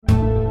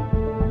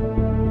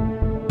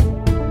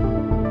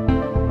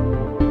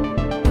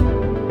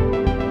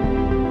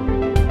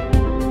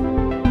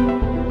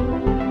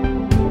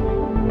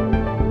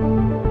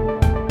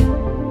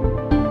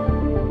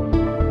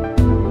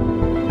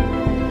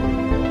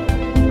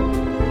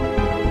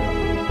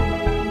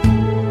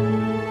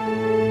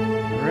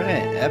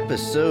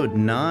episode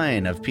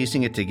 9 of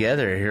Piecing It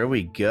Together. Here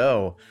we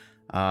go.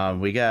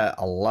 We got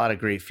a lot of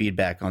great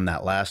feedback on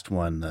that last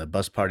one, the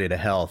Bus Party to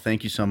Hell.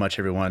 Thank you so much,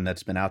 everyone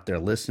that's been out there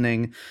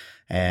listening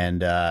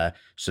and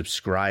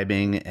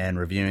subscribing and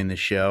reviewing the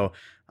show.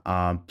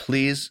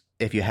 Please,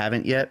 if you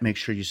haven't yet, make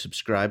sure you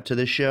subscribe to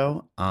the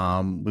show.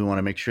 We want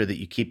to make sure that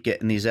you keep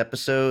getting these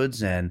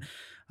episodes, and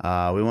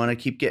we want to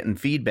keep getting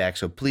feedback.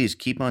 So please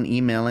keep on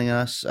emailing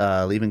us,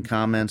 leaving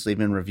comments,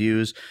 leaving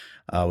reviews.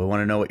 We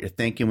want to know what you're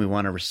thinking. We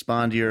want to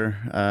respond to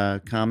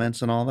your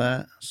comments and all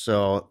that.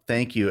 So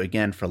thank you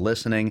again for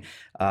listening.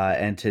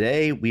 And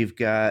today we've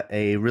got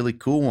a really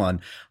cool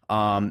one.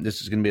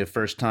 This is going to be the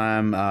first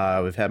time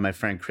we've had my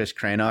friend Chris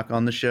Cranock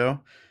on the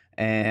show.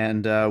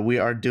 And we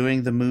are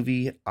doing the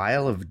movie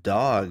Isle of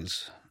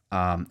Dogs.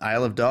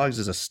 Isle of Dogs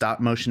is a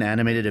stop-motion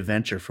animated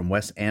adventure from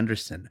Wes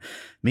Anderson.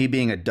 Me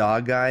being a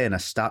dog guy and a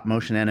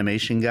stop-motion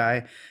animation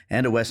guy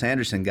and a Wes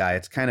Anderson guy,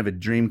 it's kind of a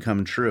dream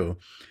come true.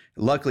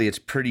 Luckily, it's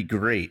pretty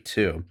great,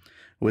 too,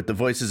 with the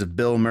voices of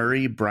Bill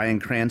Murray, Bryan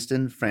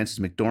Cranston, Frances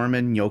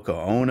McDormand,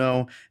 Yoko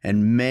Ono,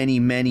 and many,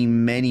 many,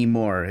 many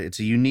more. It's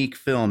a unique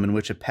film in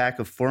which a pack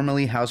of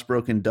formerly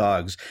housebroken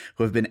dogs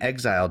who have been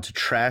exiled to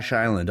Trash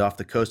Island off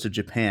the coast of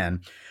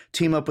Japan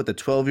team up with a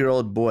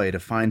 12-year-old boy to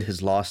find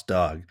his lost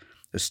dog.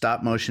 The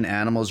stop-motion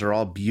animals are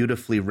all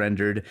beautifully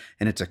rendered,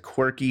 and it's a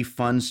quirky,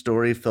 fun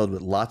story filled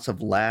with lots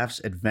of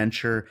laughs,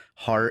 adventure,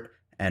 heart,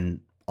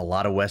 and a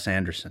lot of Wes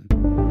Anderson.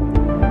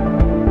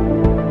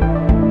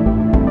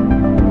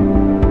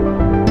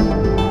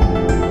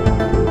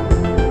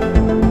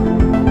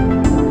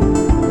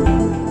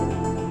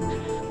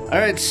 All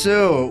right,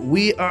 so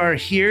we are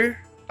here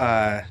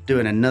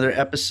doing another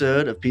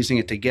episode of Piecing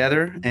It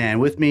Together,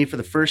 and with me for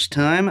the first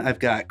time, I've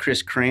got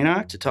Chris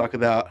Cranock to talk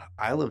about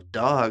Isle of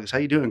Dogs. How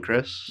you doing,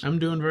 Chris? I'm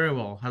doing very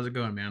well. How's it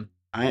going, man?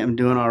 I am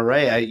doing all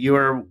right. You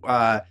were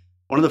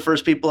one of the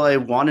first people I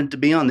wanted to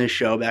be on this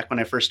show back when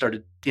I first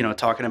started,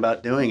 talking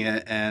about doing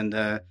it, and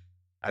I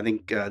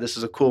think this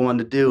is a cool one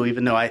to do,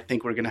 even though I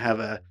think we're going to have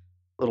a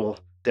little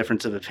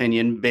difference of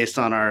opinion based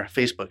on our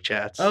Facebook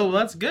chats. Oh, well,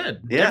 that's good.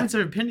 Yeah. Difference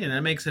of opinion.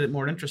 That makes it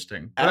more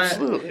interesting.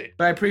 Absolutely.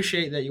 But I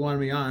appreciate that you wanted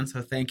me on,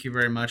 so thank you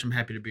very much. I'm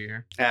happy to be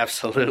here.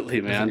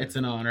 Absolutely, man. It's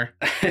an honor.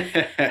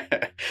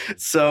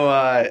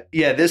 So,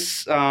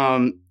 this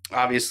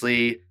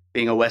obviously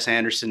being a Wes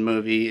Anderson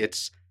movie,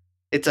 it's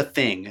a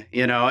thing,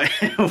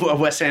 A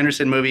Wes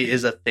Anderson movie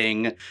is a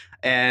thing.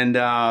 And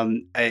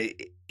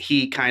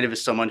he kind of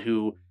is someone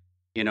who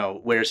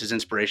wears his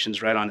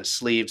inspirations right on his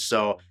sleeve.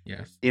 So,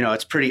 yes.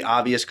 It's pretty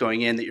obvious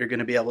going in that you're going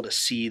to be able to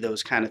see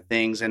those kind of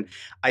things. And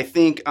I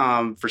think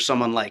for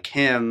someone like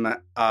him,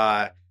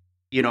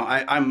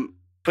 I'm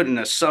putting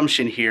an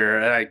assumption here.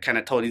 And I kind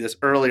of told you this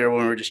earlier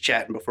when we were just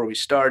chatting before we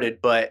started,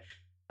 but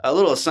a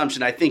little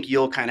assumption. I think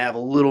you'll kind of have a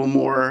little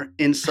more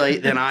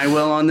insight than I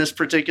will on this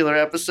particular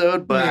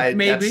episode, but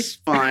maybe. That's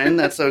fine.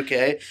 That's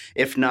okay.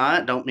 If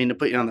not, don't mean to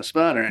put you on the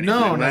spot or anything.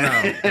 No.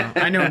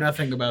 I know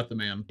nothing about the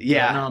man.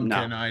 Yeah. No, I'm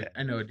kidding.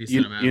 I know a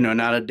decent amount.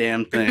 Not a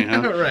damn thing,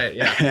 huh? Right,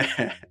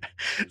 yeah.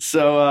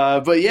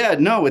 So,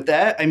 with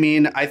that,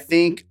 I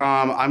think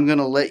I'm going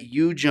to let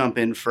you jump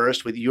in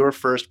first with your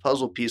first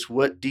puzzle piece.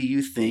 What do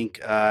you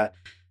think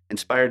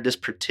inspired this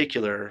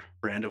particular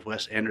brand of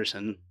Wes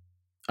Anderson?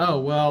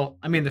 Oh, well,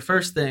 the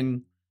first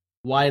thing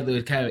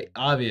widely kind of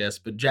obvious,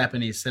 but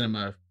Japanese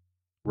cinema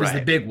is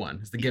the big one.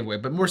 It's the giveaway.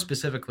 But more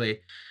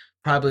specifically,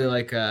 probably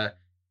like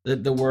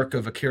the work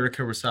of Akira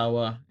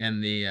Kurosawa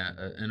and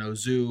and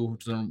Ozu,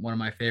 which is one of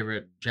my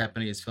favorite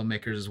Japanese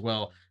filmmakers as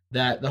well.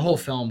 That the whole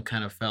film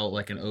kind of felt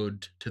like an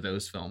ode to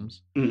those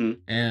films.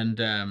 Mm-hmm. And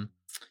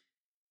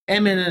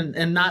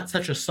in not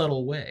such a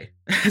subtle way.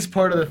 As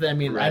part of the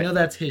thing. Right. I know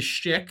that's his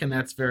shtick, and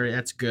that's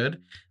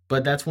good.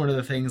 But that's one of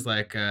the things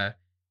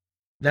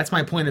that's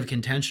my point of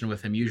contention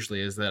with him usually,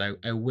 is that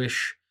I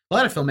wish a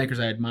lot of filmmakers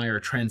I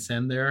admire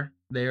transcend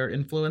their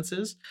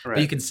influences. Right.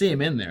 But you can see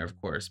him in there, of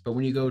course. But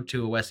when you go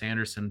to a Wes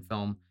Anderson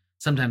film,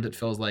 sometimes it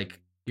feels like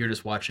you're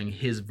just watching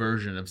his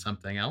version of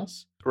something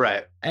else.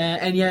 Right.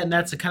 And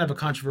that's a kind of a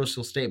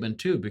controversial statement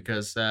too,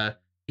 because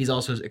he's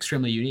also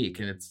extremely unique,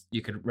 and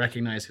you could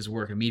recognize his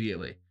work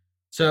immediately.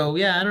 So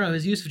yeah, I don't know,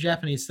 his use of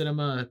Japanese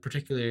cinema,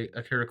 particularly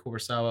Akira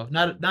Kurosawa,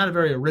 not a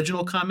very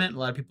original comment. A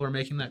lot of people are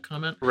making that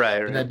comment.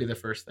 Right. But that'd be the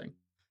first thing.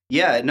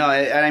 Yeah,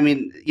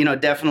 no,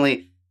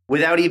 definitely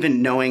without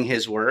even knowing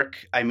his work.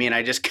 I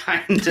just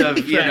kind of,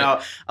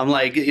 Right. I'm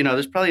like,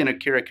 there's probably an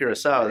Akira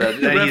Kurosawa that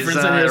he's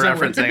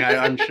referencing,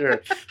 I'm sure.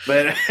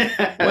 But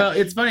well,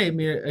 it's funny.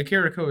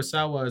 Akira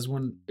Kurosawa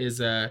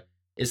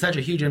is such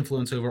a huge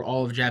influence over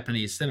all of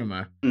Japanese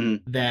cinema,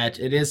 mm-hmm. that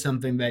it is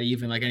something that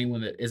even like anyone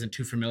that isn't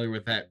too familiar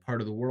with that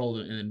part of the world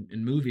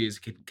in movies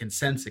can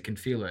sense it, can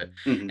feel it.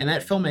 Mm-hmm. And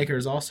that filmmaker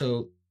is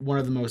also one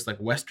of the most like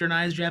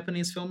westernized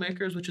Japanese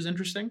filmmakers, which is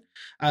interesting.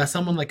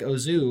 Someone like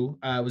Ozu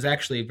was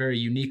actually very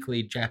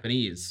uniquely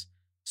Japanese.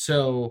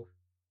 So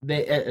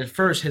at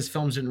first his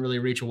films didn't really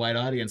reach a wide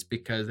audience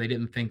because they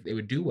didn't think they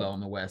would do well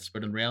in the West,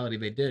 but in reality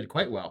they did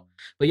quite well.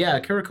 But yeah,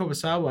 Akira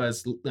Kurosawa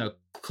is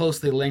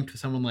closely linked to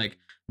someone like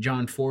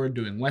John Ford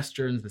doing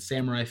westerns. The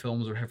samurai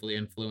films were heavily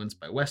influenced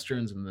by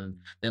westerns, and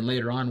then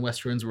later on,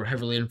 westerns were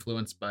heavily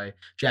influenced by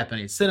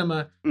Japanese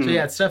cinema. So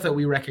yeah, it's stuff that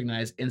we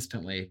recognize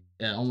instantly,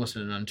 almost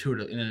in an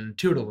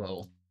intuitive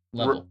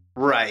level.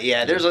 Right.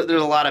 Yeah. There's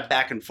a lot of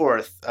back and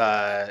forth,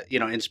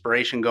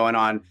 inspiration going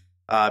on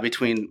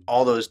between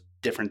all those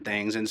different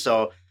things, and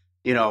so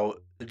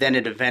then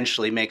it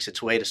eventually makes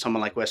its way to someone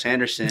like Wes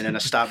Anderson in a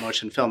stop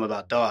motion film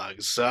about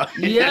dogs. So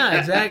yeah,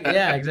 exactly.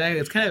 Yeah, exactly.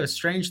 It's kind of a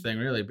strange thing,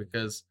 really,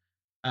 because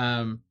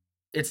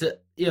it's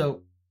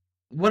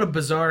what a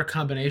bizarre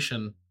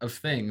combination of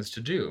things to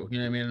do. You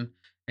know what I mean?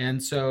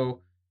 And so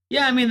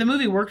yeah, I mean, the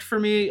movie worked for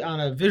me on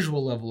a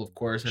visual level, of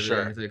course. I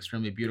think it's an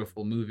extremely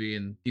beautiful movie,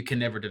 and you can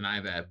never deny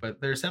that. But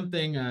there's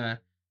something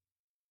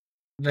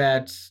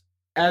that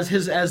as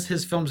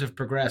his films have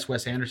progressed,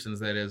 Wes Anderson's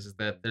that is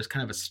that there's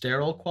kind of a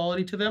sterile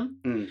quality to them,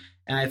 and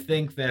I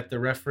think that the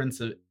reference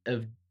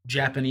of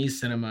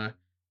Japanese cinema,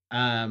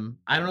 I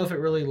don't know if it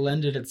really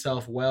lended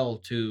itself well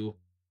to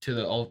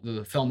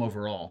the film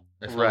overall.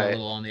 I felt a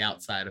little on the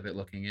outside of it,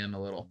 looking in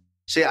a little.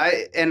 See,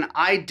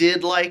 I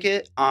did like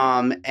it,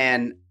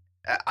 and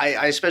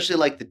I especially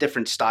like the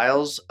different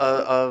styles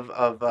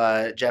of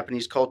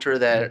Japanese culture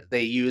that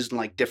they use in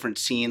like different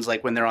scenes.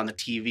 Like when they're on the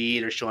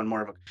TV, they're showing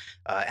more of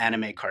a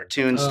anime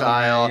cartoon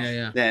style.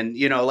 Yeah. Then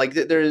like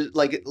there's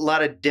like a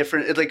lot of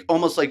different. It's like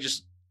almost like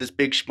just this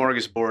big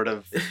smorgasbord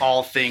of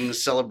all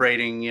things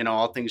celebrating.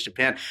 All things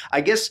Japan. I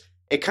guess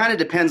it kind of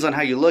depends on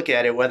how you look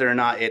at it, whether or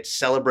not it's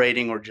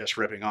celebrating or just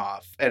ripping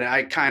off. And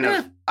I kind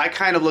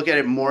of look at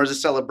it more as a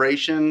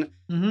celebration.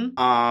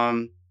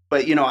 Mm-hmm.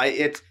 But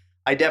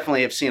I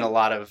definitely have seen a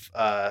lot of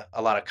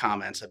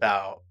comments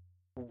about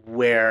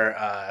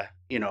where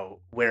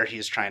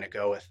he's trying to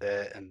go with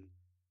it. And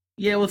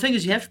yeah, well, the thing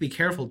is, you have to be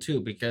careful too,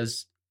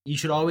 because you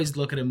should always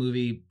look at a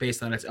movie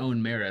based on its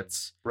own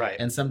merits. Right.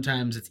 And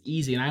sometimes it's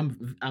easy,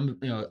 and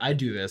I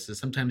do this, is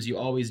sometimes you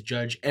always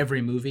judge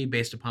every movie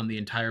based upon the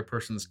entire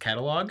person's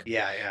catalog.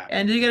 Yeah.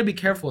 And you got to be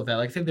careful with that.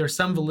 Like, I think there's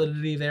some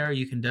validity there.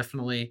 You can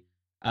definitely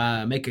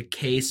make a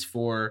case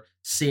for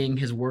seeing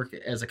his work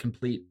as a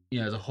complete,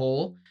 as a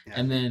whole. Yeah.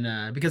 And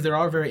then because there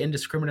are very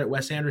indiscriminate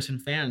Wes Anderson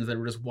fans that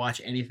will just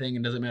watch anything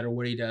and doesn't matter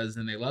what he does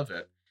and they love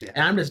it. Yeah.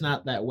 And I'm just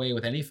not that way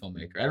with any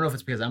filmmaker. I don't know if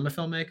it's because I'm a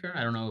filmmaker.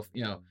 I don't know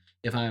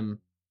if I'm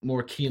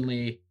more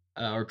keenly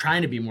or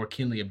trying to be more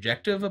keenly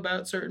objective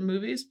about certain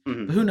movies.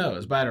 Mm-hmm. But who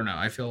knows? But I don't know.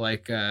 I feel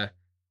like as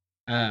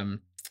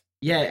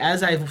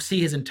I see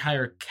his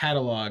entire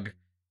catalog,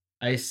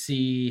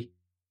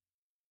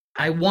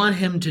 I want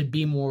him to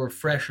be more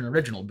fresh and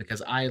original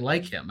because I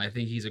like him. I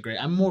think he's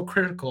I'm more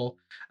critical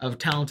of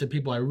talented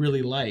people I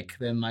really like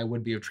than I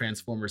would be of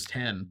Transformers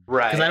 10.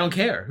 Right. Because I don't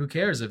care. Who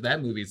cares if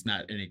that movie's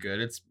not any good?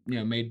 It's,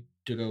 made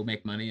to go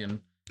make money,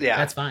 and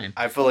that's fine.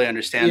 I fully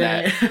understand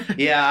that.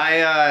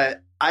 Yeah,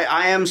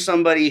 I am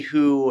somebody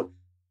who,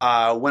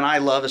 when I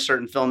love a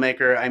certain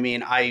filmmaker, I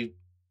mean, I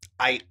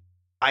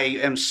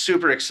am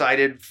super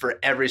excited for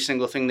every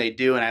single thing they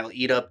do, and I'll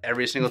eat up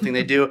every single thing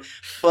they do.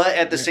 But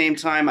at the same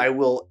time, I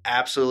will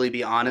absolutely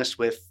be honest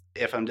with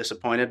if I'm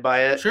disappointed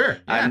by it. Sure.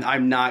 Yeah.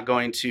 I'm not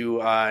going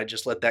to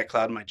just let that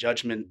cloud my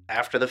judgment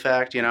after the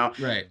fact,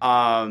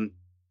 Right.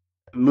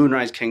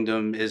 Moonrise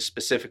Kingdom is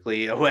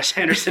specifically a Wes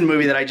Anderson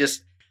movie that I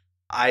just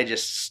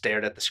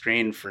stared at the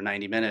screen for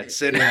 90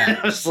 minutes, and I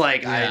was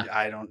like,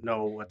 I don't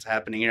know what's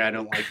happening here. I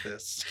don't like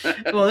this.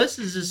 Well, this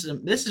is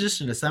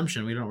just an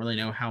assumption. We don't really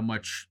know how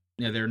much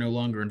they're no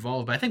longer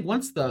involved. But I think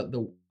once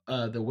the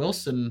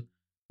Wilson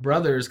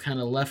brothers kind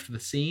of left the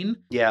scene,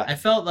 I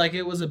felt like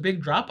it was a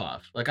big drop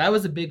off. Like, I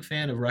was a big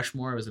fan of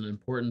Rushmore. It was an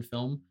important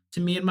film to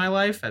me in my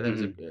life. I think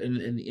it was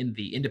in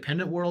the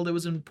independent world, it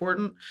was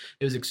important.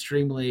 It was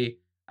extremely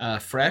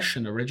fresh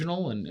and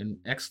original and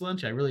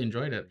excellent. I really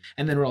enjoyed it.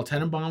 And then Royal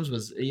Tenenbaums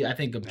was, I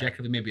think,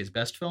 objectively maybe his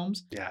best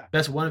films. Yeah,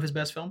 one of his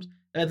best films.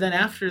 And then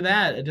after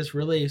that, it just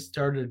really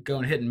started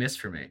going hit and miss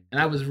for me. And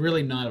I was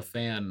really not a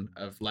fan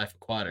of Life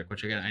Aquatic,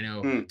 which, again, I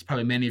know it's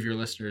probably many of your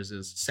listeners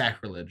is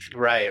sacrilege.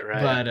 Right.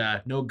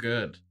 But no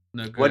good.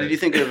 What did you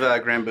think of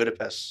Grand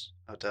Budapest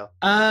Hotel?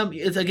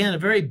 It's, again, a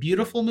very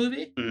beautiful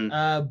movie,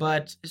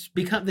 but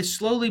they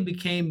slowly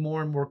became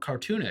more and more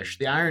cartoonish.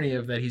 The irony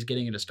of that he's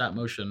getting into stop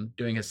motion,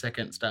 doing his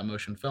second stop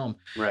motion film,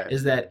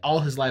 is that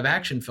all his live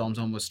action films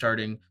almost start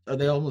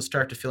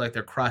to feel like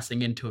they're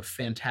crossing into a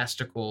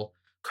fantastical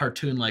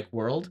cartoon-like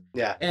world.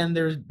 Yeah. And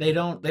they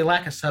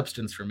lack a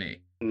substance for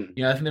me. I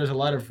think there's a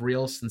lot of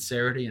real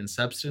sincerity and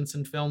substance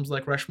in films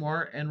like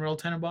Rushmore and Royal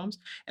Tenenbaums,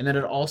 and then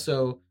it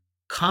also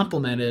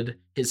complemented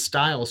his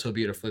style so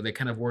beautifully. They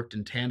kind of worked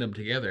in tandem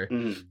together.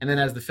 And then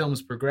as the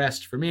films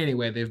progressed, for me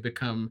anyway, they've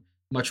become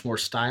much more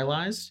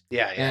stylized.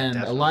 And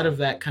definitely. A lot of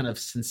that kind of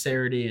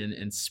sincerity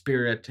and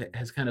spirit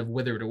has kind of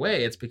withered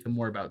away. It's become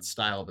more about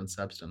style than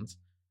substance.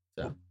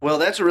 So. Well,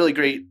 that's a really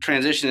great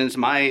transition into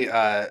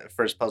my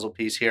first puzzle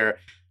piece here,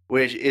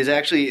 which is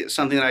actually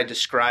something that I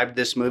described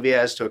this movie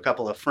as to a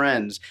couple of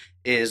friends,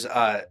 is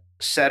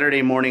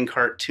Saturday morning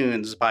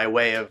cartoons by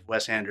way of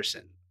Wes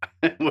Anderson.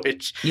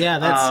 which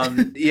that's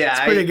it's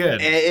pretty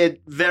good.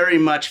 It very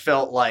much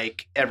felt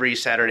like every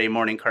Saturday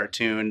morning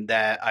cartoon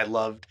that I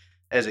loved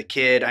as a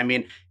kid. I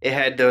mean, it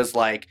had those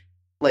like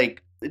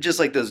just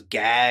like those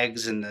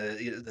gags and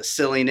the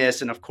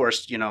silliness, and of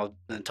course, the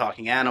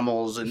talking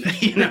animals, and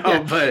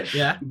but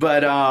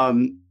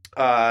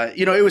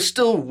it was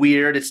still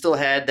weird. It still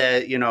had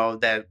that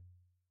that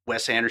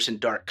Wes Anderson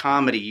dark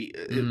comedy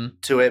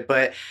to it,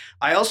 but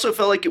I also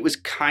felt like it was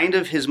kind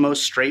of his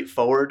most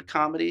straightforward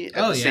comedy at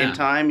the same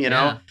time.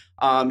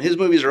 His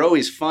movies are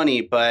always funny,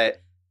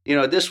 but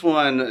this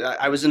one,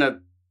 I was in a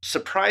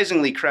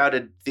surprisingly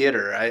crowded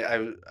theater.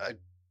 I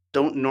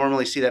don't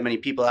normally see that many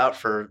people out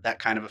for that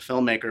kind of a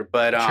filmmaker,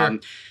 but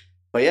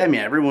but yeah, I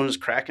mean, everyone was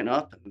cracking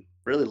up and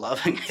really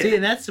loving it. See,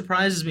 and that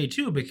surprises me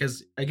too,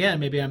 because again,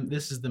 maybe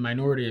this is the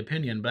minority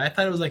opinion, but I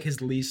thought it was like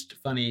his least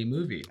funny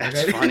movie.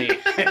 That's funny.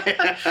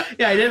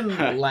 Yeah, I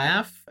didn't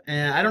laugh,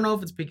 and I don't know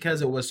if it's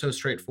because it was so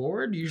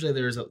straightforward. Usually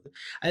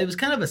it was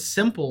kind of a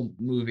simple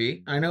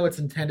movie. I know it's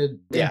intended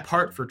in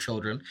part for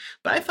children,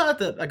 but I thought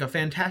that like a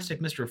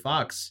Fantastic Mr.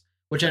 Fox,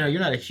 which I know you're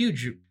not a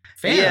huge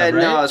fan of,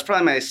 right? No, it's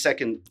probably my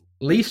second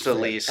least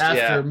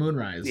after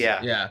Moonrise.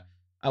 Yeah.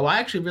 Oh, I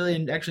actually really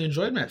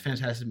enjoyed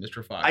Fantastic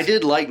Mr. Fox. I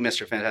did like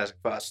Fantastic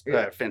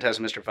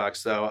Mr.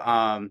 Fox,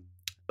 though.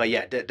 But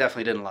yeah,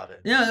 definitely didn't love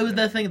it. Yeah, it was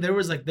that thing. There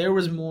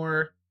was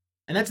more,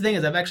 and that's the thing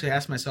is I've actually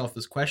asked myself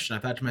this question. I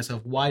thought to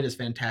myself, why does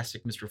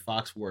Fantastic Mr.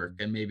 Fox work,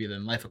 and maybe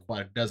then Life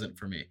Aquatic doesn't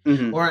for me?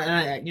 And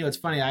it's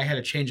funny. I had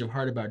a change of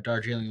heart about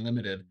Darjeeling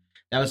Limited.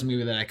 That was a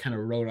movie that I kind of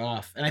wrote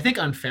off, and I think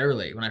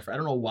unfairly. I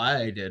don't know why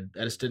I did.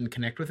 I just didn't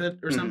connect with it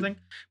or something.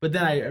 But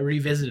then I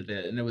revisited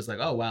it, and it was like,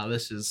 oh wow,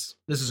 this is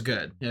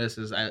good.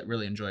 I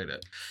really enjoyed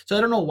it. So I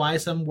don't know why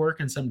some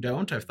work and some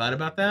don't. I've thought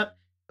about that.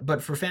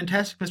 But for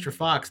Fantastic Mr.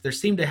 Fox, there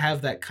seemed to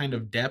have that kind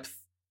of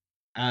depth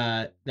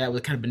that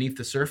was kind of beneath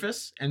the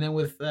surface. And then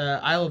with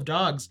Isle of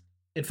Dogs,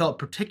 it felt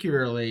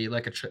particularly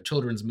like a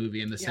children's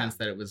movie in the sense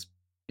that it was,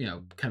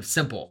 kind of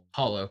simple,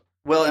 hollow.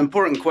 Well,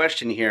 important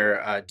question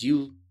here. Do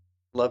you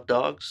love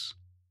dogs?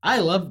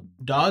 I love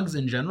dogs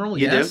in general,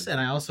 yes, do? And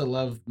I also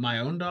love my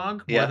own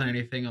dog more than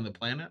anything on the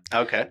planet.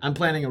 Okay. I'm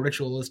planning a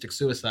ritualistic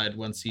suicide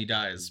once he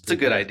dies. It's a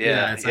good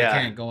idea. I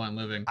can't go on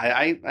living.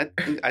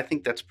 I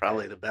think that's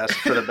probably the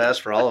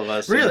best for all of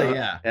us. Really,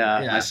 yeah,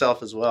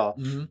 myself as well.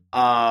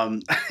 Mm-hmm.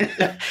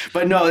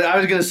 But no, I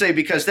was going to say,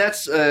 because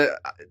that's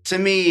to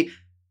me.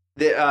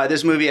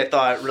 This movie, I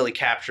thought, really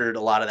captured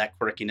a lot of that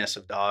quirkiness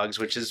of dogs,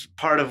 which is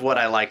part of what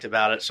I liked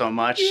about it so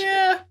much.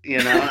 Yeah.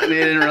 I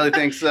didn't really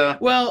think so.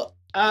 Well,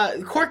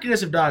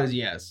 quirkiness of dogs,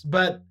 yes,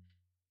 but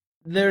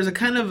there's a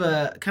kind of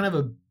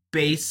a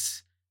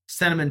base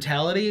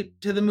sentimentality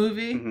to the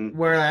movie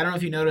where I don't know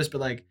if you noticed,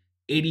 but like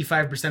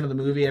 85% of the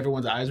movie,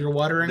 everyone's eyes were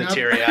watering up.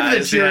 Teary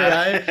eyes.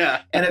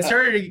 Yeah. And it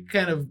started to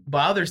kind of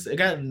bother. It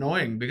got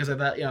annoying because I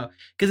thought,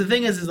 because the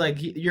thing is like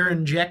you're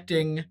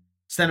injecting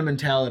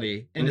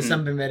sentimentality into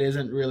something that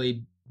isn't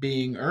really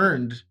being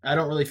earned. I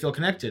don't really feel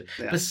connected.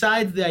 Yeah.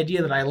 Besides the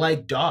idea that I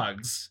like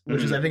dogs,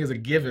 which is I think is a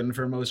given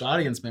for most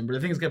audience members.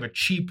 I think it's kind of a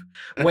cheap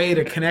way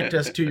to connect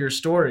us to your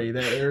story.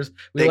 That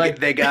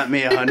they got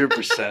me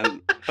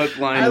 100% hook,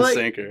 line, and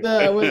sinker.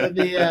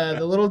 The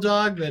little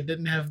dog that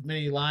didn't have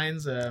many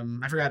lines. I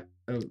forgot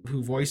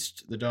who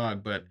voiced the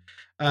dog, but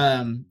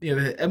I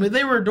mean,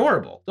 they were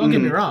adorable. Don't get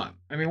me wrong.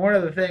 I mean, one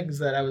of the things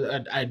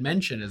that I'd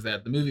mentioned is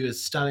that the movie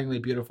was stunningly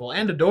beautiful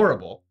and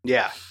adorable.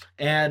 Yeah.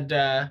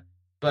 And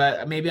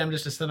but maybe I'm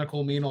just a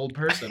cynical, mean old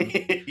person.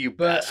 Maybe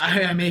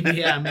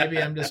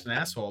I'm just an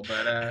asshole.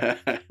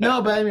 But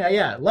no, but I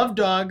mean, love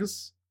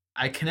dogs.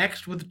 I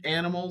connect with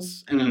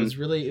animals, and it was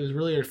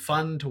really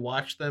fun to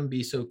watch them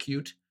be so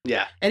cute.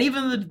 Yeah. And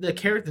even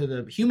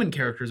the human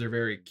characters are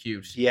very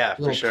cute. Yeah,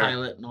 little for sure.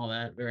 Pilot and all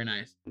that, very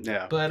nice.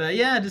 Yeah. But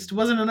it just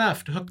wasn't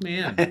enough to hook me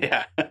in.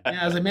 Yeah.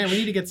 I was like, man, we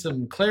need to get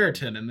some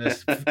Claritin in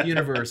this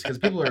universe because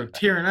people are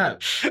tearing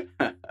up.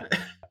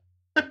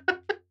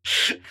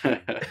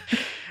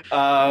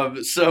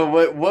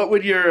 So what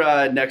would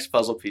your next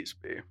puzzle piece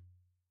be?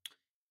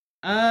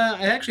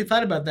 I actually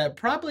thought about that.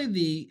 Probably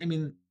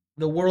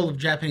the world of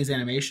Japanese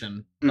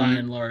animation, by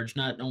and large,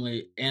 not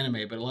only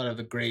anime, but a lot of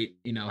the great,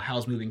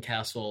 Howl's Moving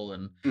Castle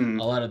and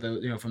a lot of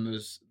the, from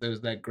those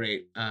that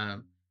great.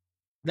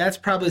 That's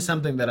probably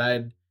something that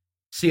I'd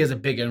see as a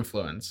big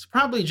influence.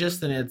 Probably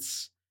just in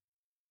its,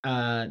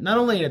 not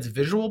only in its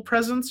visual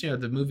presence,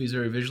 the movie's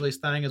very visually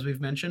stunning, as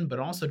we've mentioned, but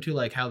also too,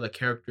 like how the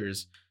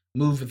characters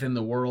move within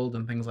the world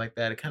and things like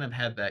that. It kind of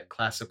had that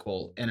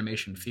classical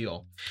animation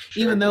feel,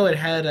 sure. Even though it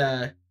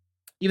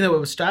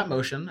was stop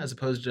motion as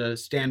opposed to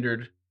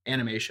standard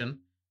animation,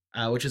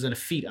 which is a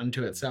feat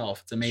unto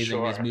itself. It's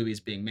amazing these movies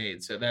being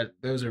made. So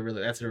that's a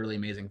really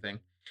amazing thing.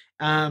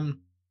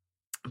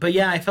 But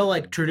yeah, I felt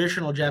like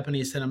traditional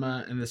Japanese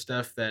cinema and the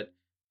stuff that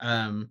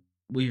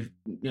we've,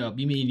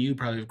 me and you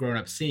probably have grown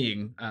up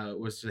seeing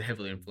was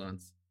heavily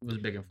influenced. was a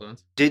big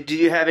influence. Did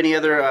you have any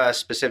other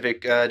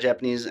specific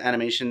Japanese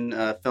animation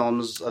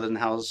films other than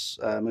Howl's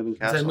Moving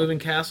Castle? Is that Moving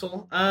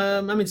Castle?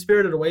 I mean,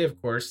 Spirited Away,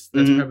 of course.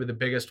 That's probably the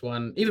biggest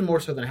one, even more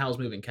so than Howl's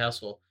Moving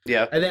Castle.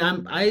 Yeah, I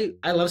think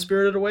I love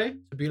Spirited Away.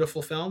 It's a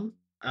beautiful film.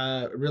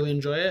 Really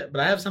enjoy it,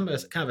 but I have kind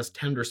of a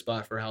tender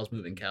spot for Howl's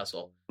Moving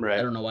Castle. Right.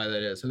 I don't know why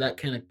that is, so that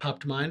kind of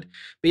popped to mind.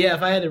 But yeah,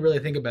 if I had to really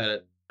think about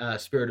it,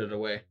 Spirited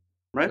Away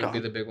would be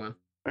the big one.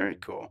 Very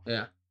cool.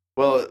 Yeah.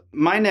 Well,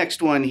 my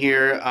next one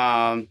here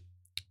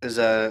is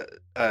a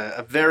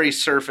very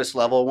surface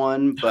level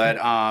one, but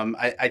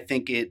I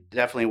think it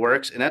definitely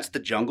works, and that's The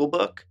Jungle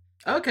Book.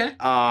 Okay.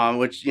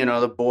 Which,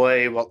 the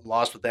boy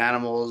lost with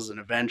animals, an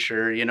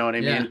adventure, you know what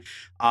I mean?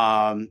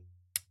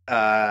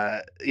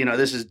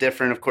 This is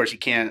different. Of course, you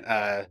can't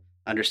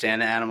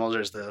understand the animals.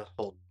 There's the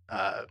whole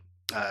the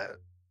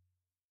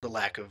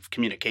lack of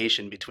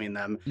communication between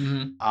them.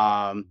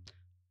 Mm-hmm.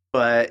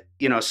 But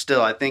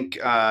still, I think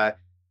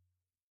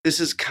this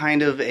is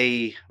kind of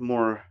a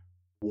more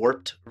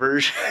warped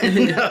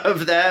version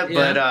of that.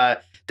 Yeah.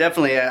 But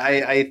definitely,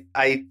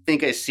 I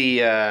think I see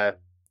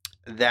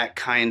that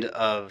kind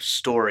of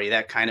story,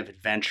 that kind of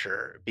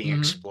adventure being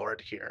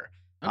explored here.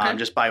 Okay.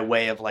 Just by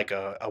way of like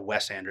a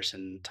Wes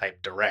Anderson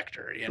type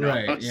director,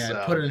 Right, yeah,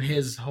 so, put it in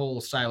his whole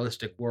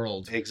stylistic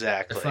world.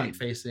 Exactly. The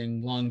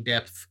front-facing, long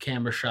depth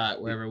camera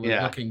shot wherever we're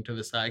looking to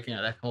the side,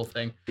 that whole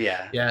thing.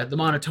 Yeah. Yeah, the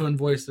monotone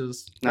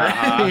voices.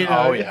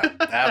 Oh yeah,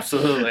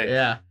 absolutely.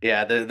 Yeah.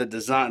 Yeah, the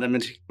design,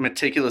 the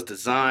meticulous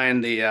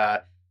design,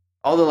 the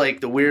all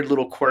the weird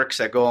little quirks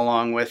that go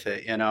along with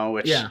it,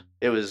 which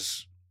it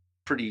was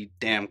pretty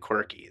damn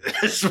quirky.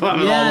 This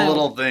one, all the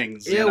little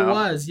things. It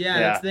was,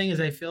 The thing is,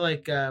 I feel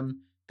like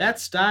that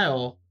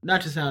style,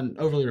 not to sound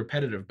overly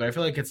repetitive, but I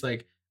feel like it's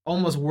like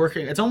almost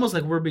working. It's almost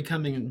like we're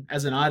becoming,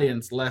 as an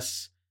audience,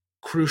 less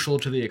crucial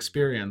to the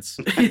experience.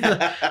 The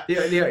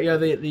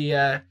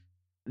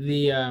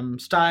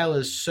style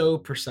is so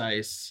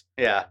precise.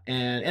 Yeah,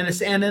 and in a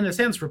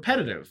sense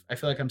repetitive. I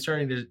feel like I'm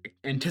starting to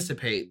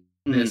anticipate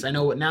this. I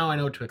know what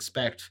to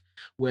expect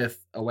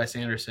with a Wes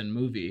Anderson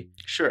movie.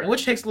 Sure. And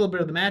which takes a little bit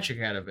of the magic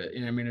out of it.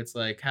 I mean, it's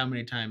like, how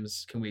many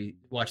times can we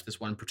watch this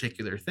one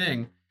particular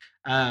thing?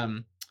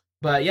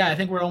 But yeah, I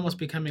think we're almost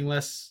becoming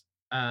less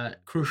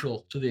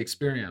crucial to the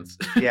experience.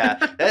 Yeah,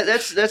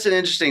 that's an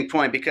interesting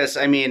point, because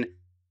I mean,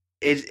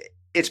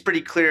 it's pretty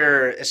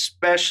clear,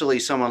 especially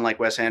someone like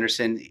Wes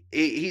Anderson.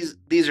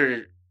 These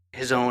are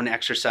his own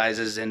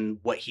exercises in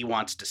what he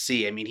wants to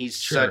see. I mean,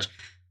 he's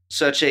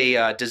such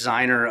a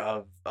designer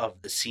of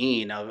the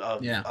scene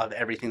of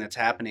everything that's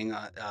happening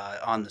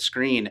on the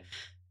screen,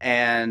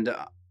 and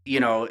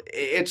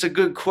it's a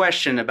good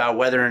question about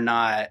whether or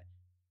not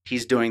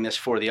he's doing this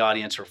for the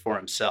audience or for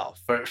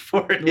himself, for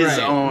his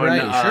own, for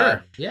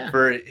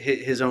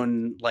his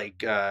own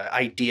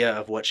idea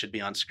of what should be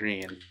on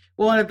screen.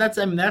 Well, that's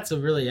a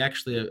really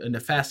actually a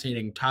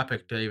fascinating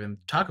topic to even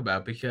talk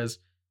about, because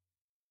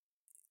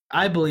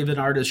I believe an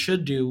artist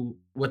should do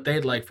what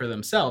they'd like for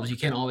themselves. You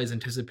can't always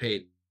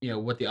anticipate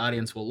what the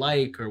audience will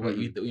like, or what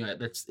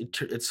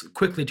it's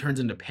quickly turns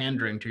into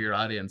pandering to your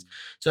audience.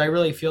 So I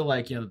really feel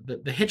like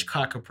the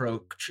Hitchcock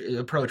approach,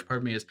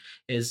 pardon me,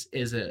 is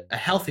a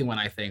healthy one,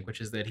 I think,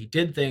 which is that he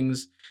did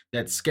things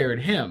that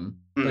scared him,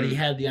 but he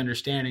had the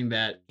understanding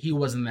that he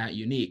wasn't that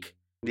unique.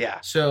 Yeah.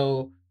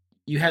 So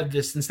you have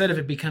this, instead of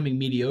it becoming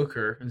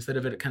mediocre, instead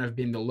of it kind of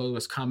being the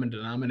lowest common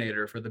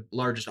denominator for the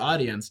largest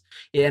audience,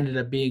 it ended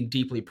up being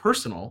deeply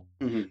personal.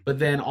 But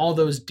then all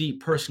those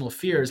deep personal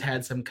fears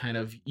had some kind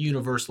of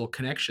universal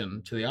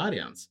connection to the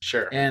audience.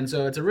 Sure. And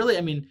so it's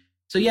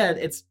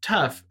it's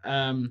tough.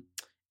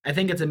 I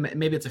think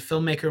maybe it's a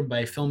filmmaker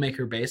by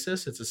filmmaker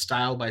basis. It's a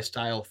style by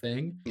style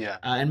thing. Yeah.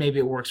 And maybe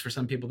it works for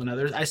some people than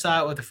others. I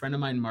saw it with a friend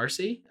of mine,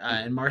 Marcy,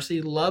 and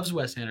Marcy loves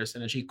Wes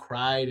Anderson, and she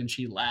cried and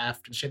she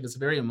laughed, and she had this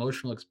very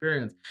emotional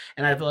experience.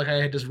 And I feel like I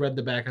had just read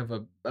the back of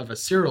a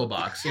cereal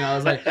box. I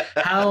was like,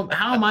 how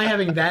am I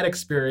having that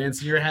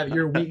experience? You're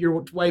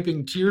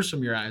wiping tears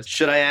from your eyes.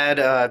 Should I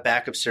add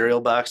back of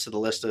cereal box to the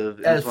list of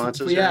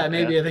influences? Yeah,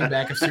 maybe I think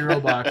back of cereal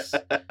box.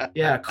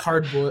 Yeah,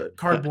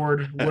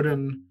 cardboard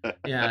wooden.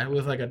 Yeah,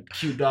 with like a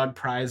cute dog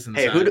prize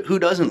inside. Hey, who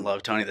doesn't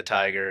love Tony the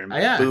Tiger and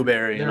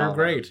Blueberry? They're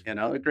great.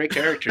 They're great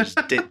characters,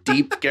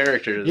 deep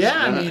characters.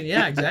 Yeah, I mean,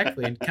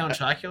 exactly. And Count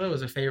Chocula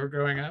was a favorite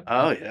growing up.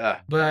 Oh yeah.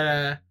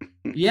 But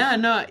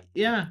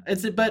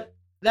but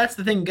that's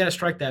the thing. You got to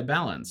strike that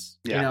balance.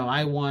 Yeah.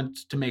 I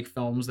want to make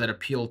films that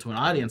appeal to an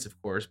audience,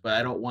 of course, but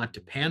I don't want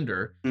to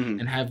pander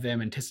and have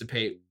them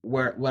anticipate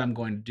what I'm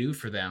going to do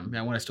for them.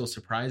 I want to still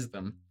surprise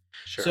them.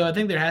 Sure. So I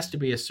think there has to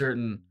be a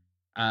certain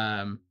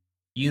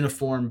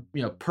uniform,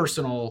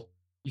 personal.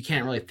 You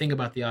can't really think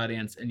about the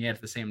audience, and yet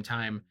at the same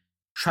time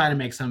try to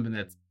make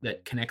something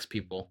that connects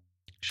people.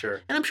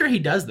 Sure. And I'm sure he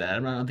does that. I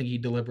don't think he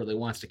deliberately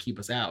wants to keep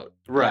us out.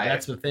 Right.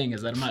 That's the thing,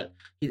 is that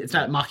it's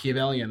not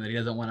Machiavellian that he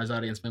doesn't want his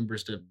audience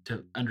members to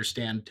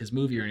understand his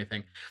movie or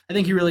anything. I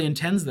think he really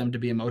intends them to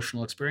be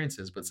emotional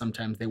experiences, but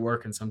sometimes they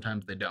work and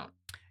sometimes they don't.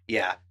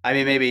 Yeah. I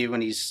mean, maybe when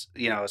he's,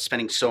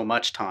 spending so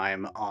much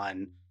time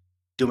on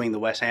doing the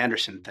Wes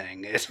Anderson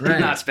thing. It's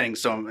not spending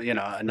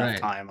enough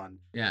time on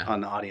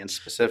the audience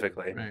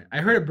specifically. Right. I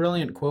heard a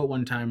brilliant quote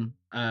one time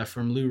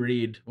from Lou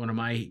Reed, one of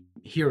my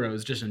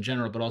heroes, just in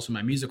general, but also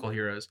my musical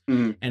heroes.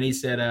 Mm-hmm. And he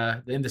said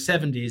in the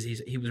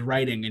 70s, he was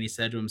writing, and he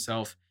said to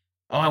himself,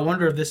 "Oh, I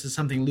wonder if this is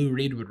something Lou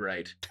Reed would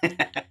write."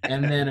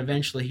 And then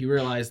eventually he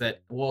realized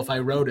that, well, if I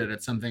wrote it,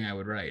 it's something I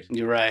would write.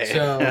 You're right.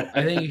 So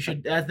I think you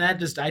should.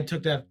 I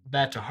took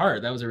that to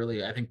heart. That was a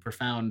really, I think,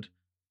 profound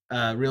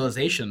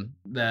realization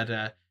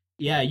that.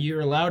 You're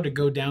allowed to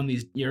go down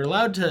these. You're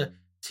allowed to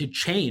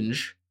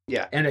change.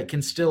 Yeah, and it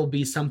can still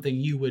be something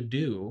you would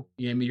do.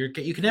 I mean,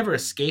 you can never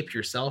escape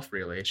yourself,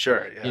 really.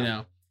 Sure.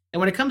 Yeah. And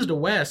when it comes to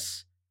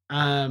Wes,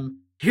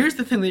 here's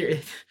the thing.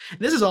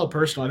 This is all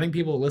personal. I think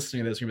people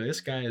listening to this,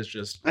 this guy is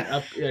just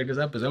up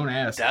his own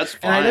ass. That's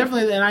fine.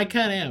 And I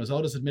kind of am. So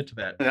I'll just admit to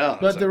that. No,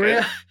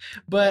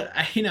 but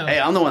hey,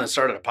 I'm the one that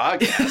started a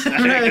podcast.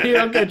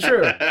 Okay,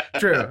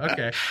 true.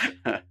 Okay,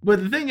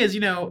 but the thing is,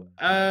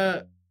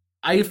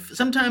 I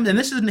sometimes,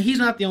 and he's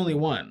not the only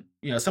one.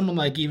 Someone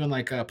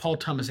like Paul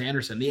Thomas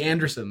Anderson, the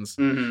Andersons.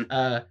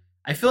 Mm-hmm.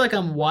 I feel like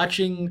I'm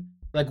watching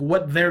like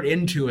what they're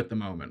into at the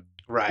moment.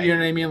 Right. You know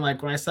what I mean?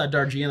 Like when I saw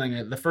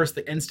Darjeeling, the first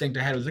instinct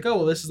I had was like, oh,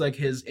 well, this is like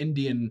his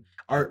Indian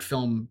art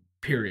film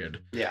period.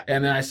 Yeah.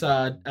 And then I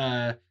saw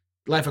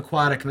Life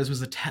Aquatic, and this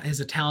was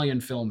his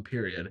Italian film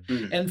period.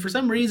 Mm-hmm. And for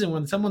some reason,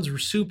 when someone's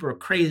super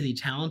crazy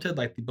talented,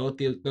 like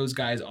those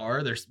guys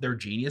are, they're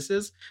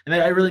geniuses. And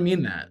I really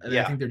mean that.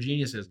 I think they're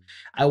geniuses.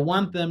 I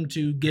want them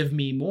to give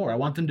me more. I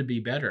want them to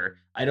be better.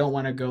 I don't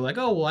want to go like,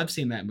 oh, well, I've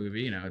seen that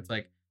movie. It's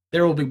like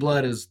There Will Be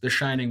Blood is The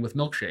Shining with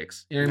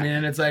milkshakes. You know what I mean?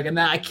 And it's like, and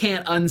I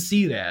can't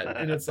unsee that.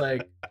 And it's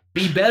like,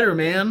 be better,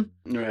 man.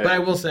 Right. But I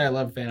will say I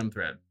love Phantom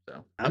Thread.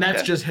 So, and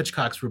that's just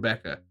Hitchcock's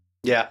Rebecca.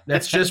 Yeah.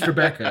 That's just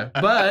Rebecca.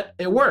 But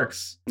it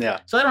works.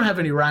 Yeah. So I don't have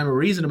any rhyme or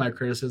reason to my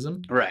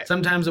criticism. Right.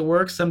 Sometimes it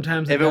works,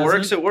 sometimes it doesn't. If it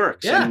works, it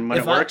works. Yeah. And when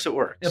it works, it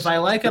works. If I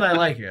like it, I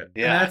like it.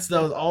 Yeah. And that's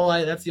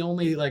the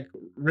only like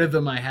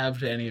rhythm I have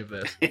to any of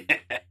this.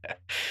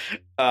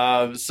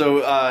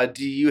 So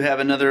do you have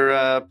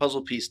another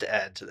puzzle piece to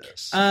add to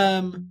this?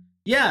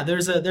 Yeah,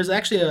 there's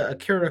actually a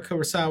Akira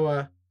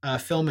Kurosawa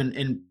film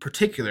in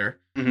particular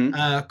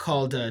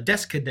called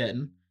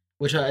Deskaden,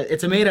 which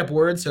it's a made-up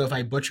word, so if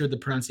I butchered the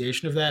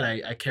pronunciation of that,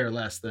 I care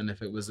less than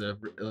if it was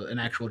an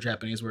actual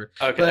Japanese word.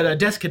 Okay. But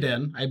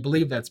Deskaden, I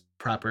believe that's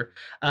proper.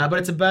 But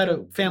it's about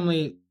a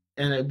family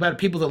and about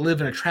people that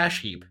live in a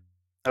trash heap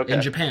in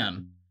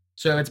Japan.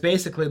 So it's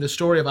basically the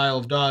story of Isle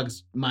of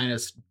Dogs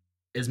minus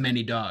as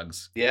many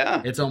dogs.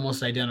 Yeah. It's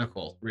almost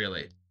identical,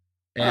 really.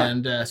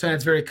 And so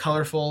it's very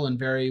colorful and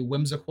very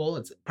whimsical.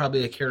 It's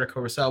probably Akira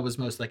Kurosawa's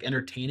most like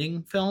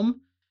entertaining film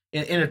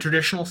in a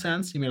traditional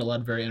sense. He made a lot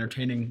of very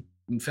entertaining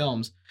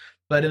films,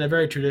 but in a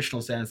very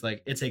traditional sense,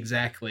 like it's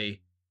exactly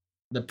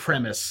the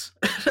premise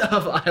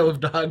of Isle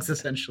of Dogs,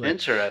 essentially.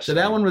 Interesting. So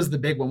that one was the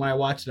big one. When I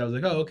watched it, I was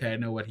like, oh, okay, I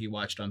know what he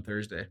watched on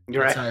Thursday.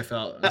 That's how I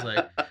felt. I was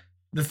like,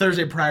 the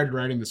Thursday prior to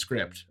writing the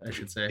script, I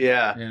should say.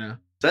 Yeah.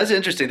 So that's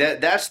interesting.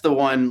 That's the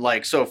one,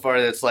 like, so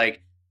far that's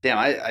like, damn,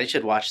 I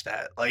should watch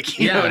that. Like,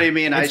 you know what I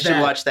mean? I should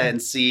watch that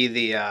and see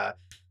the,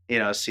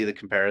 see the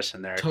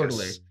comparison there.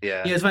 Totally.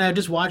 Yeah. It's funny. I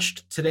just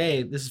watched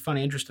today. This is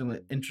funny,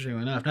 interestingly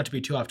enough, not to be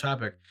too off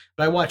topic,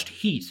 but I watched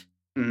Heat,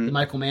 the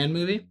Michael Mann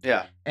movie.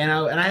 Yeah. And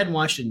I hadn't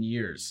watched it in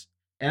years.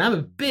 And I'm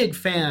a big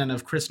fan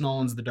of Chris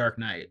Nolan's The Dark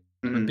Knight.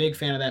 I'm a big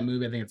fan of that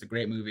movie. I think it's a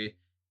great movie.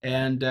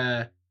 And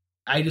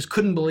I just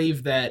couldn't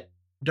believe that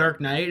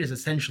Dark Knight is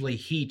essentially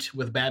Heat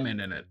with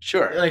Batman in it.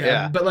 Sure.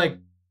 But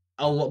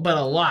a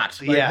lot.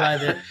 By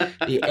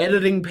the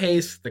editing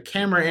pace, the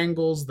camera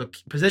angles, the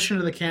position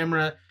of the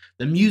camera,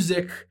 the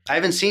music. I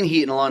haven't seen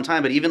Heat in a long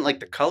time, but even like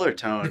the color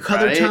tone. It's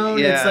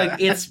like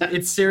it's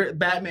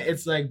Batman.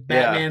 It's like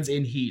Batman's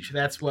in Heat.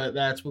 That's what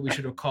we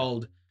should have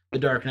called The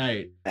Dark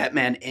Knight.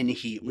 Batman in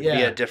Heat would be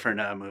a different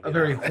movie. A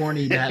very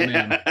horny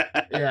Batman.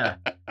 Yeah,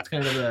 it's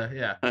kind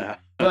of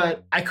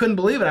But I couldn't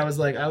believe it. I was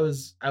like, I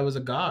was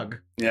agog.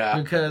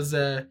 Yeah. Because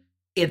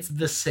it's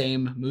the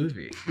same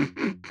movie,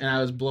 and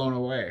I was blown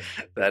away.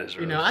 That is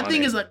really funny. I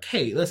think is like,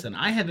 hey, listen,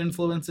 I have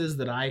influences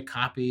that I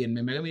copy and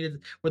mimic. I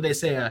mean, where they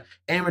say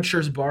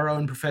amateurs borrow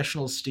and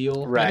professionals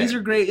steal. Right. These are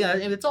great,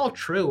 and it's all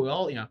true. We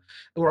all,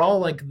 we're all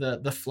like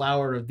the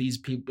flower of these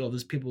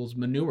people's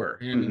manure,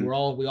 and we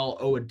all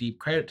owe a deep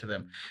credit to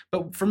them.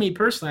 But for me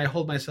personally,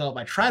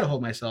 I try to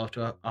hold myself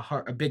to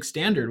a big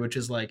standard, which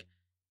is like,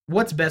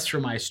 what's best for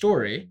my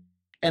story.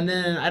 And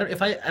then I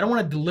don't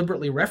want to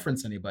deliberately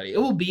reference anybody. It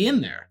will be in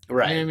there.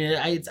 Right. I mean,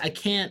 I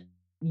can't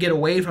get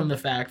away from the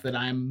fact that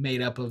I'm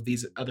made up of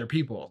these other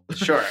people.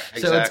 Sure.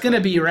 Exactly. So it's going to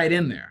be right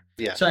in there.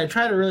 Yeah. So I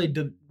try to really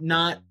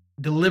not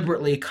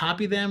deliberately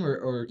copy them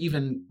or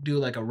even do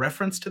like a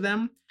reference to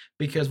them,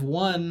 because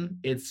one,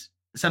 it's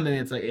something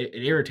that's like it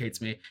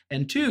irritates me,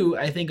 and two,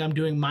 I think I'm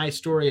doing my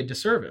story a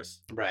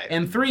disservice. Right.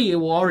 And three, it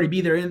will already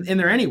be there in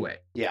there anyway.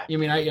 Yeah. I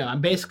mean,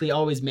 I'm basically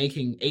always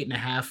making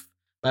 8.5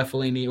 by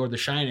Fellini or The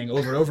Shining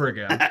over and over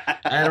again.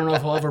 I don't know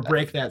if I'll ever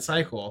break that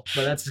cycle,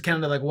 but that's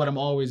kind of like what I'm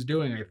always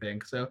doing, I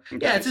think. So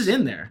yeah, it's just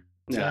in there.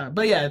 Yeah.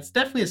 But yeah, it's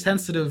definitely a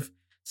sensitive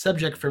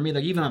subject for me,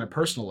 like even on a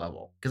personal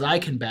level, because I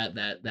combat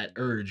that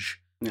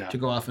urge to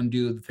go off and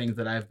do the things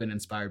that I've been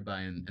inspired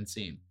by and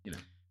seen.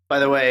 By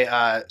the way,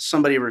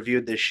 somebody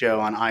reviewed this show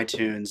on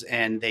iTunes,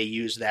 and they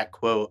used that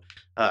quote.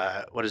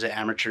 What is it?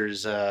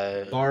 Amateurs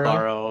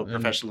borrow,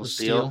 professionals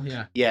steal.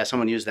 Yeah,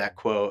 someone used that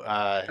quote.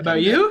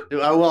 About you?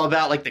 Well,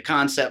 about like the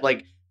concept,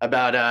 like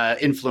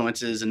about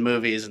influences in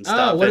movies and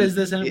stuff. Oh, what is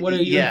this? And what are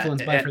you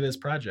influenced by for this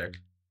project?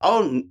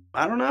 Oh,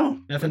 I don't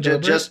know. Nothing.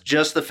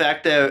 Just the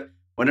fact that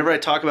whenever I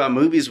talk about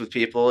movies with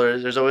people,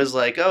 there's always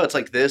like, oh, it's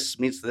like this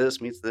meets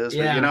this meets this.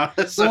 Yeah.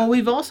 So, well,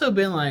 we've also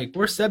been like,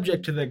 we're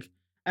subject to the.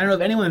 I don't know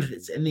if anyone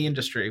is in the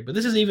industry, but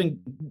this has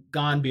even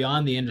gone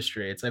beyond the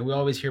industry. It's like we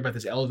always hear about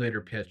this elevator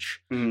pitch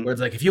where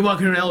it's like, if you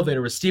walk in an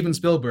elevator with Steven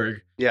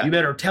Spielberg, you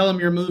better tell him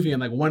your movie in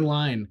like one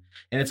line.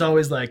 And it's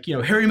always like,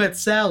 Harry Met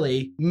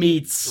Sally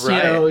meets,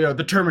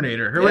 the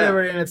Terminator or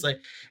whatever. And it's like,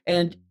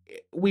 and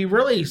we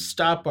really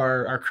stop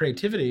our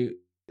creativity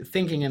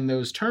thinking in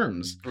those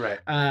terms. Right.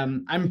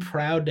 I'm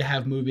proud to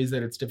have movies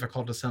that it's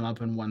difficult to sum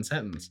up in one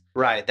sentence.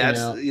 Right.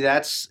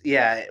 That's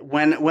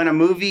when a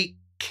movie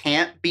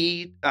can't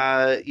be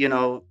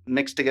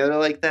mixed together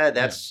like that,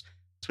 that's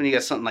when you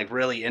get something like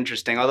really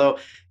interesting, although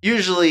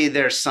usually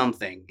there's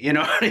something, you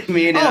know what I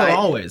mean?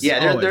 Always.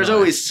 There's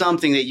always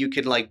something that you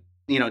could like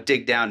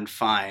dig down and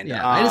find.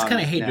 I just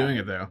kind of hate doing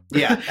it though.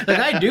 Like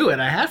I do it,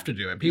 I have to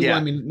do it. People, I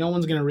mean, no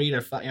one's gonna read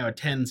a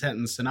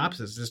 10-sentence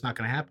synopsis. It's just not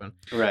gonna happen.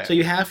 Right. So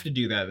you have to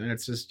do that, and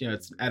it's just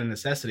it's out of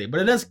necessity.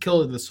 But it does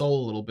kill the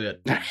soul a little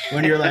bit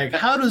when you're like,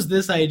 how does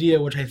this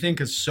idea, which I think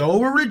is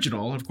so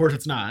original, of course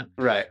it's not.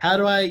 Right. How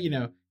do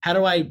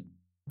I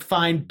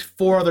find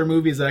 4 other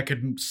movies that I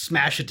could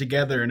smash it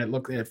together and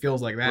it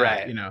feels like that?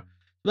 Right.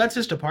 That's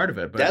just a part of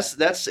it. But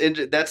that's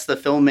the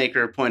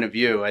filmmaker point of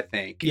view, I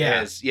think.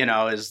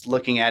 Is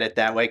looking at it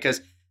that way,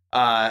 because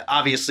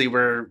obviously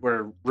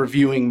we're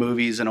reviewing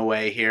movies in a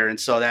way here, and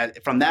so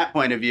that from that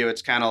point of view,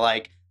 it's kind of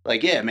like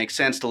it makes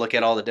sense to look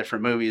at all the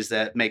different movies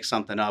that make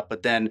something up.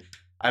 But then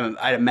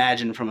I'd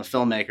imagine from a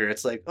filmmaker,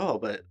 it's like, oh,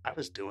 but I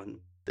was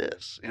doing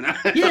this,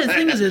 The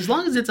thing is, as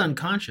long as it's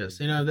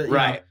unconscious,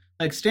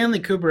 like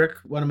Stanley Kubrick,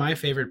 one of my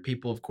favorite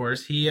people, of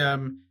course, he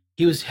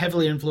was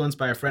heavily influenced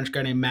by a French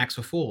guy named Max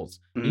Ophuls.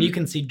 Mm-hmm. And you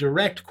can see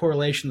direct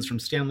correlations from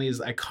Stanley's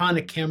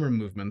iconic camera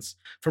movements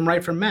from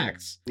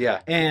Max.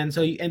 Yeah. And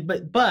so,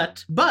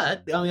 but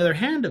on the other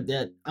hand of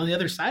that, on the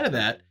other side of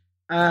that,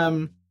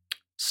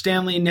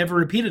 Stanley never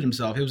repeated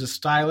himself. He was a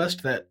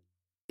stylist that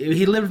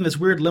he lived in this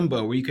weird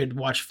limbo where you could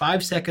watch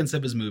 5 seconds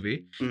of his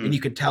movie and you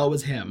could tell it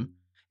was him.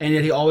 And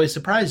yet he always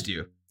surprised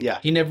you. Yeah.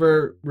 He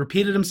never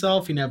repeated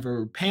himself. He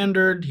never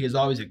pandered. He was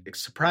always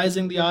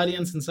surprising the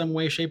audience in some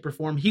way, shape, or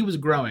form. He was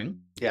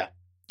growing. Yeah.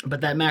 But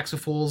that Max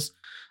Ophuls,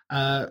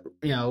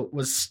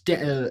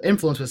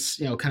 influence was,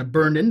 kind of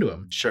burned into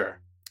him. Sure.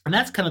 And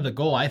that's kind of the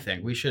goal, I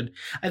think.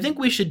 I think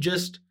we should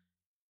just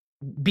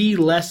be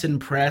less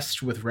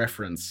impressed with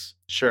reference.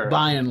 Sure.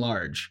 By and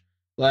large.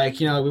 Like,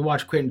 we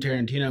watch Quentin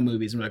Tarantino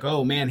movies and we're like,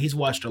 oh man, he's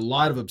watched a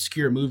lot of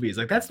obscure movies.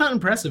 Like, that's not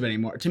impressive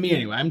anymore. To me,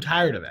 anyway. I'm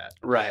tired of that.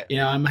 Right.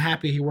 I'm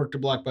happy he worked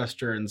at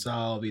Blockbuster and saw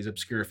all these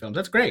obscure films.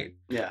 That's great.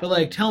 Yeah. But,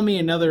 like, tell me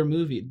another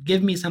movie.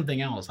 Give me something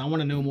else. I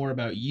want to know more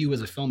about you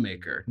as a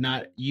filmmaker,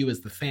 not you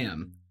as the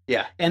fan.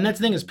 Yeah. And that's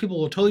the thing is people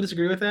will totally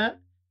disagree with that.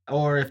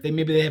 Or if they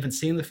haven't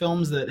seen the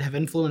films that have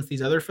influenced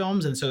these other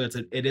films, and so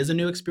it is a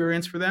new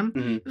experience for them.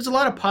 Mm-hmm. There's a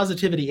lot of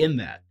positivity in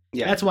that.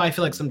 Yeah. That's why I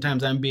feel like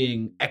sometimes I'm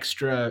being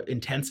extra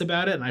intense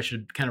about it, and I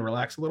should kind of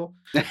relax a little.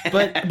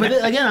 But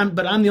again,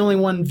 I'm the only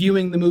one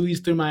viewing the movies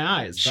through my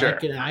eyes. So sure.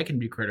 I can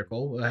be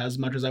critical as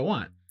much as I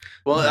want.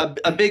 Well,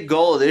 a big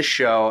goal of this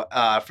show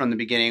from the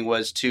beginning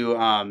was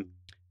to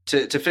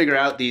figure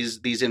out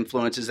these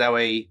influences. That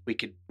way we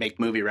could make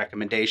movie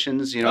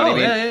recommendations. You know what I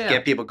mean? Yeah.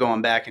 Get people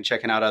going back and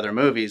checking out other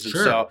movies. And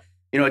so,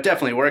 it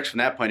definitely works from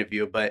that point of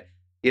view. But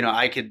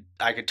I could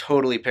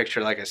totally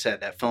picture, like I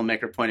said, that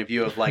filmmaker point of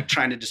view of like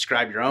trying to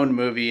describe your own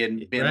movie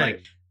and being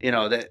like,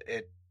 that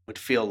it would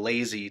feel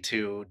lazy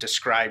to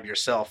describe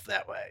yourself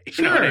that way.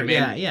 You know what I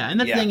mean? Yeah. And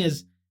the thing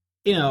is,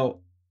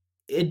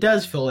 it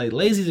does feel like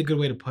lazy is a good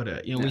way to put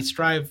it. We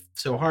strive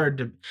so hard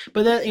to,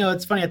 but that,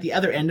 it's funny at the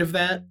other end of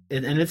that.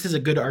 And this is a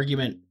good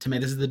argument to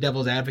make. This is the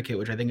devil's advocate,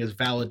 which I think is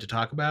valid to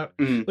talk about,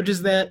 which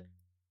is that,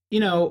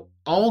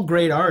 all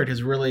great art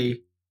is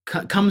really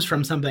comes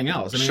from something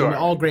else. I mean,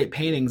 all great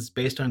paintings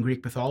based on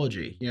Greek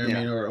mythology, what I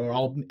mean? Or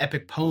all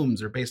epic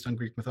poems are based on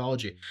Greek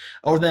mythology.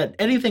 Or that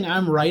anything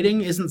I'm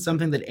writing isn't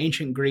something that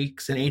ancient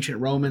Greeks and ancient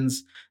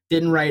Romans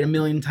didn't write a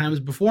million times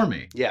before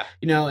me. Yeah.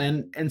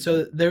 And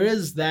so there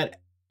is that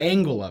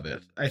angle of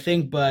it, I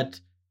think, but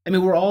I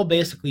mean, we're all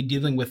basically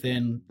dealing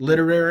within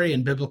literary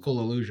and biblical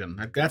illusion.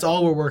 Like, that's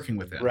all we're working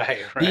within. Right.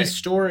 These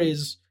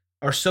stories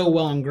are so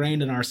well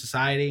ingrained in our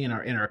society, in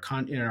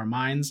our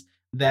minds,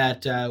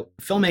 that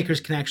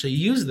filmmakers can actually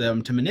use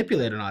them to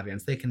manipulate an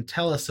audience. They can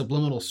tell a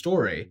subliminal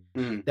story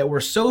that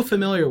we're so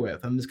familiar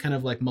with on this kind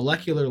of like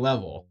molecular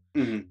level.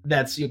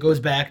 It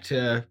goes back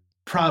to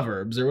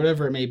Proverbs or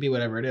whatever it may be,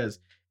 whatever it is.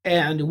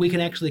 And we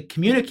can actually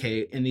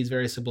communicate in these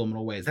very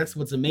subliminal ways. That's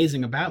what's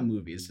amazing about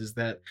movies, is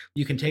that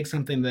you can take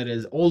something that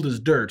is old as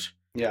dirt,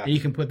 and you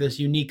can put this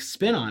unique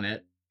spin on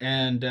it,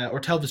 and or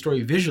tell the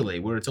story visually,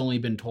 where it's only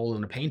been told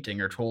in a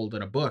painting or told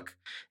in a book,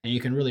 and you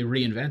can really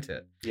reinvent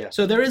it. Yeah.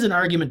 So there is an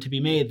argument to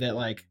be made that,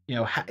 like,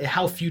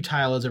 how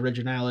futile is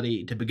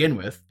originality to begin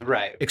with?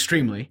 Right.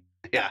 Extremely.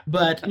 Yeah.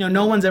 But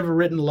no one's ever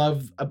written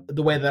love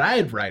the way that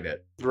I'd write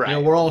it.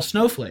 Right. We're all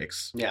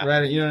snowflakes. Yeah.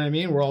 Right. You know what I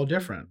mean? We're all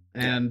different,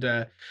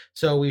 and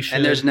so we should.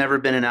 And there's never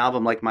been an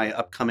album like my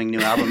upcoming new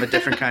album, A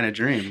Different Kind of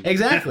Dream.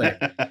 Exactly.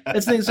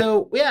 That's the thing.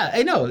 So yeah,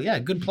 I know. Yeah,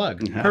 good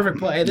plug. Perfect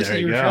plug. Hey, this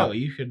is your show.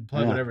 You should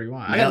plug whatever you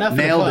want. I got nothing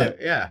to plug. It.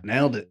 Yeah.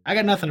 Nailed it. I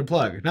got nothing to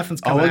plug. Nothing's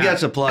coming. We'll get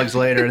some plugs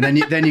later, and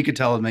then you could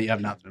tell them that you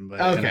have nothing.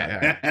 But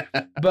okay.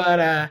 Right.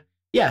 But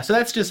yeah. So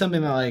that's just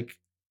something that, like,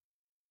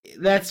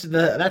 that's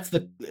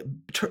the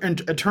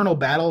eternal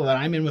battle that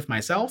I'm in with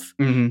myself,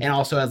 and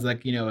also as,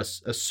 like,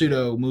 a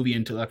pseudo movie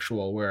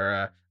intellectual,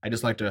 where I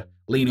just like to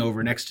lean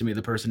over next to me,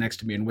 the person next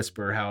to me, and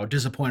whisper how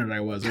disappointed I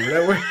was, or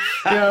whatever,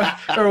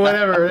 or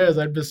whatever it is.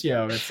 I'm just,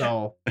 it's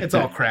all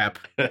crap.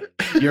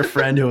 Your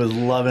friend who was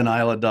loving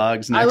Isle of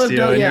Dogs next to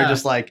you, and you're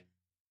just like,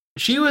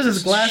 she was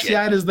as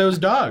glassy-eyed as those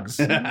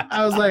dogs.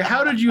 I was like,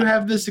 how did you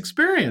have this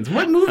experience?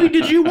 What movie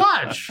did you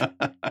watch?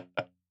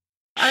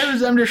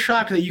 I'm just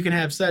shocked that you can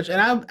have such,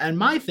 and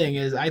my thing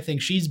is, I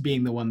think she's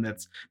being the one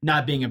that's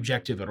not being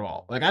objective at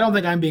all. Like, I don't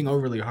think I'm being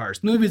overly harsh.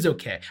 The movie's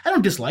okay. I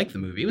don't dislike the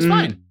movie. It was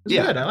fine. It was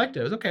good. I liked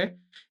it. It was okay.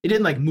 It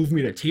didn't, like, move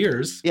me to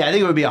tears. Yeah, I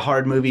think it would be a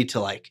hard movie to,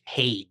 like,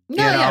 hate.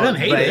 No, I don't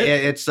hate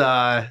it. It's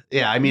I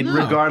mean,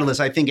 regardless,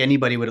 I think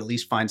anybody would at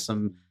least find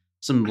some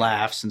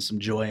laughs and some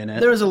joy in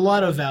it. There's a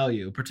lot of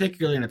value,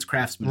 particularly in its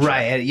craftsmanship.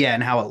 Right, yeah,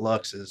 and how it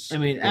looks is, I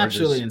mean, gorgeous.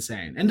 Absolutely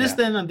insane. And just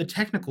then the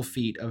technical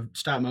feat of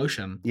stop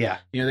motion. Yeah.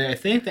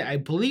 I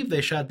believe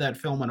they shot that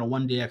film on a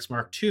 1DX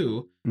Mark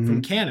II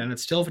from Canon.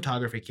 It's still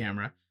photography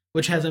camera,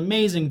 which has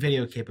amazing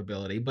video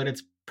capability, but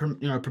it's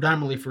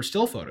predominantly for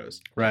still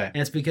photos. Right. And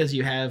it's because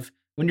you have,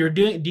 when you're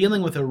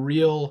dealing with a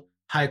real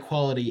high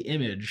quality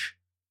image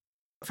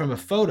from a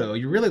photo,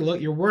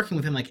 you're working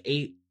within like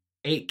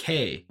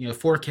 8K,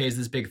 4K is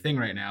this big thing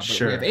right now, but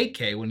we have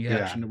 8K when you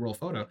have actually a real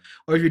photo.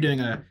 Or if you're doing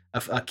a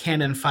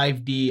Canon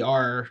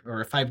 5DR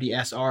or a 5D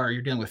SR,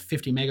 you're dealing with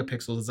 50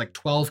 megapixels, it's like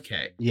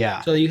 12K.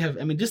 Yeah. So you have,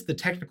 just the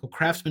technical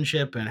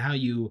craftsmanship and how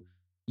you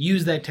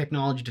use that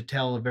technology to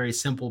tell a very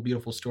simple,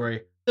 beautiful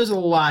story. There's a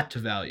lot to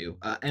value,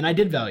 and I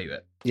did value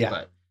it. Yeah.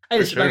 But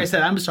like I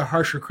said, I'm just a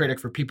harsher critic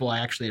for people I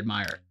actually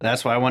admire.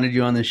 That's why I wanted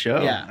you on this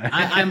show. Yeah.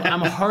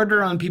 I'm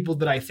harder on people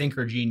that I think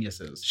are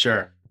geniuses.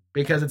 Sure.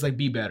 Because it's like,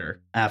 be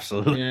better.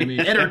 Absolutely. You know what I mean?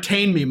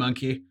 Entertain me,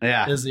 monkey.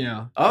 Yeah. Is,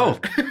 Oh,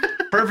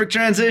 perfect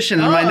transition.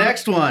 My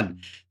next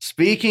one.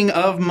 Speaking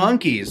of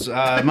monkeys,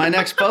 my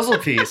next puzzle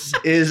piece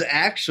is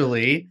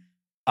actually,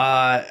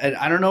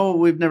 I don't know,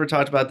 we've never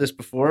talked about this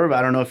before, but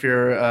I don't know if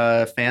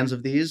you're fans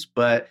of these,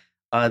 but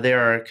there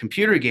are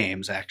computer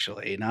games,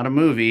 actually, not a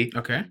movie.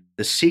 Okay.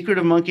 The Secret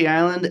of Monkey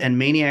Island and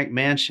Maniac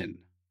Mansion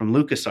from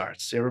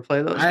LucasArts. You ever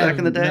play those back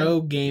in the day?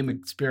 No game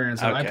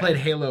experience. Okay. I played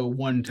Halo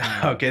one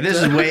time. Okay,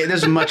 this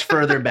is much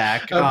further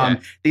back.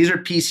 Okay. These are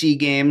PC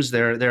games.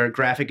 They're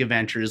graphic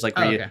adventures, like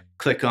where you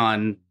click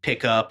on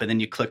pick up and then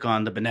you click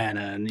on the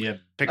banana and you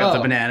pick up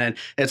the banana. And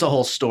it's a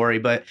whole story.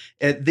 But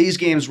these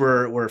games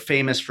were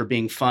famous for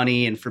being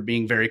funny and for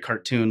being very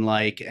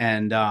cartoon-like.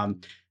 And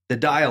the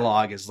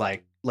dialogue is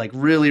like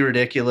really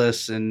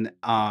ridiculous. And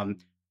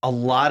a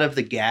lot of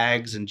the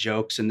gags and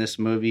jokes in this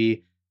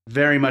movie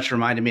very much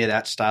reminded me of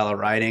that style of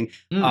writing.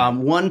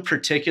 One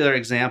particular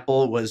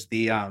example was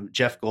the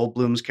Jeff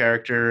Goldblum's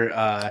character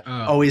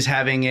always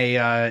having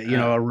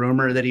a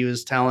rumor that he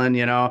was telling,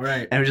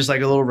 right. And it was just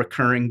like a little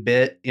recurring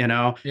bit,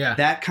 Yeah.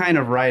 That kind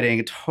of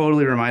writing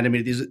totally reminded me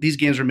of these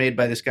games were made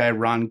by this guy,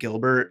 Ron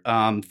Gilbert,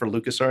 for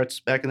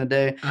LucasArts back in the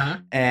day.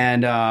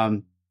 And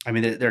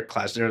they're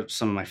class. They're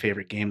some of my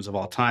favorite games of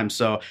all time.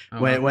 So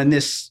when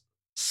this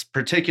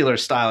particular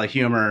style of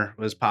humor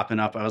was popping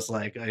up, I was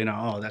like,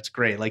 that's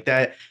great. Like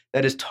that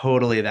is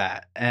totally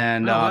that.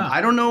 And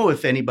I don't know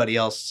if anybody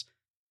else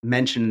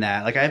mentioned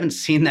that. Like I haven't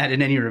seen that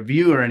in any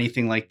review or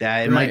anything like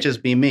that. It might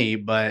just be me,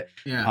 but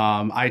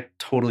I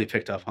totally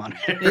picked up on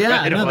it.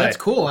 Yeah, no, that's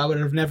cool. I would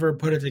have never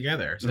put it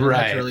together. So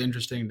that's really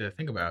interesting to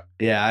think about.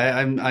 Yeah,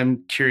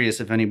 I'm curious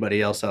if anybody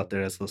else out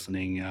there that's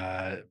listening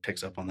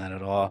picks up on that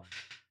at all.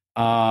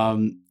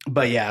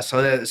 But yeah,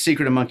 so the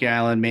Secret of Monkey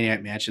Island,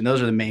 Maniac Mansion,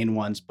 those are the main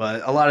ones.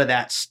 But a lot of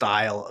that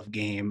style of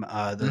game,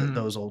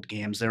 those old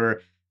games, they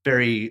were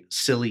very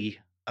silly,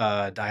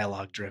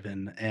 dialogue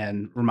driven,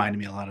 and reminded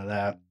me a lot of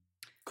that.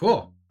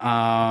 Cool.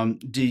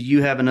 Do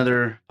you have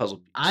another puzzle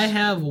piece? I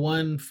have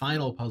one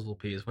final puzzle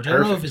piece, which I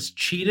don't know if it's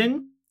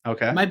cheating.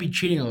 Okay. It might be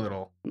cheating a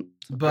little,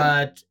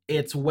 but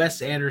it's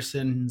Wes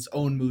Anderson's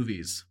own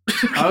movies.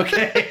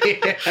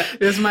 Okay.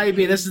 This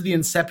is the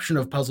inception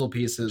of puzzle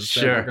pieces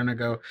that we're going to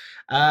go.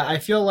 I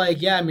feel like,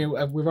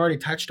 we've already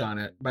touched on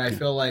it, but I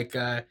feel like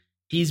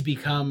he's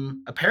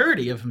become a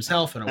parody of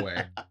himself in a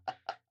way.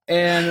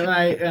 And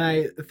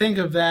I think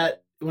of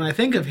that, when I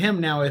think of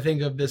him now, I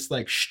think of this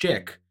like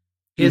shtick.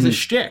 He has a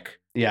shtick.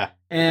 Yeah.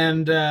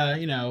 And,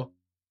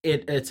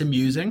 it's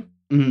amusing,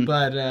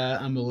 but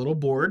I'm a little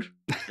bored.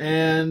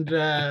 And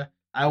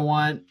I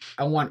want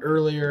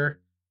earlier,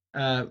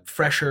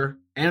 fresher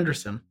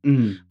Anderson.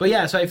 But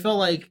yeah, so I felt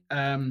like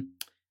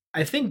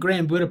I think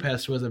Grand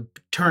Budapest was a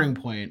turning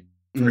point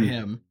for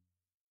him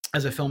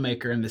as a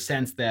filmmaker, in the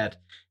sense that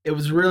it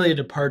was really a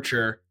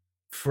departure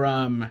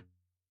from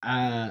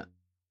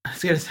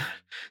it's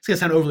gonna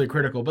sound overly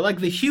critical, but like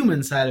the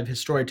human side of his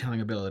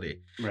storytelling ability.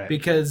 Right.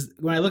 Because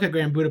when I look at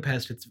Grand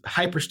Budapest, it's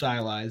hyper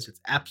stylized, it's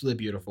absolutely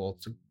beautiful.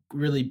 It's a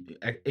really,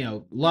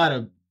 a lot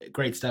of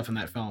great stuff in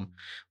that film,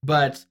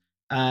 but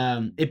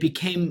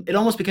it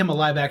almost became a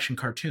live action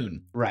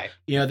cartoon. Right.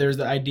 There's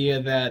the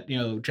idea that,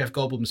 Jeff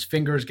Goldblum's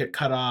fingers get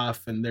cut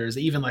off, and there's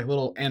even like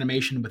little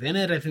animation within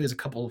it. I think there's a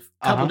couple,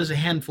 just a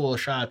handful of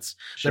shots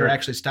that are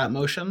actually stop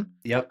motion.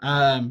 Yep.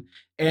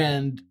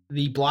 And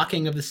the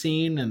blocking of the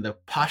scene and the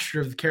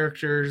posture of the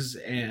characters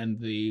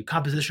and the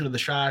composition of the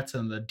shots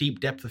and the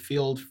deep depth of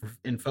field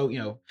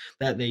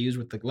that they use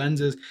with the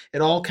lenses,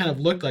 it all kind of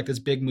looked like this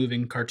big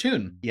moving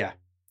cartoon. Yeah.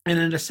 And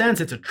in a sense,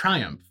 it's a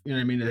triumph. You know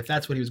what I mean? If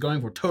that's what he was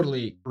going for,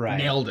 totally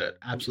nailed it.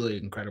 Absolutely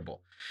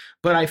incredible.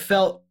 But I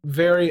felt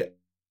very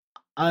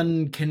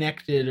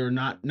unconnected, or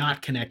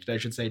not connected, I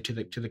should say, to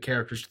the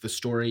characters, to the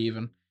story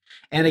even.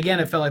 And again,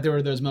 it felt like there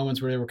were those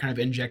moments where they were kind of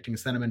injecting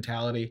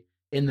sentimentality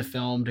in the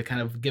film to kind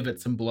of give it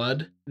some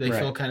blood. They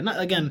feel kind of, not,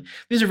 again,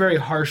 these are very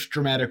harsh,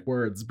 dramatic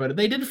words, but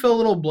they did feel a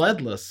little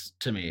bloodless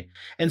to me.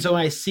 And so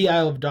when I see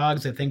Isle of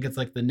Dogs, I think it's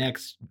like the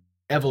next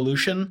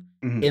evolution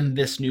in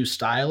this new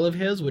style of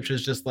his, which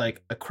is just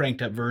like a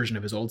cranked up version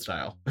of his old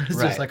style. It's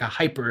just like a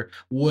hyper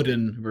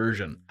wooden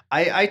version.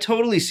 I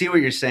totally see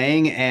what you're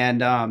saying.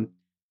 And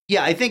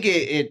I think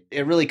it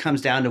really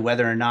comes down to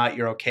whether or not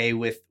you're okay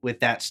with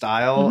that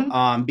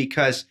style.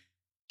 Because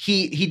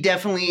he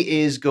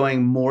definitely is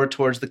going more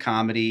towards the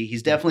comedy.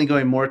 He's definitely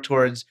going more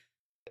towards,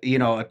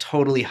 a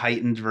totally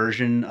heightened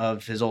version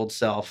of his old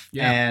self.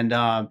 Yeah.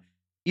 And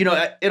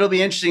it'll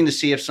be interesting to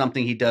see if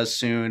something he does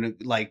soon,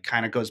 like,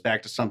 kind of goes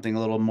back to something a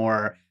little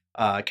more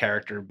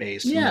character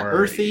based, more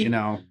earthy. When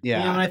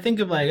I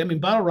think of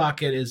Bottle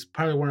Rocket is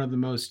probably one of the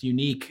most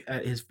unique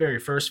at his very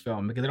first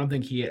film, because I don't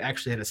think he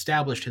actually had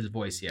established his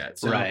voice yet.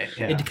 So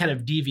it kind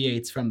of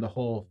deviates from the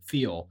whole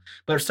feel.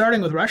 But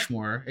starting with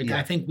Rushmore,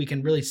 I think we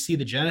can really see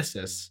the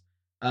genesis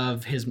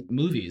of his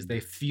movies. They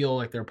feel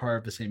like they're part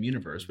of the same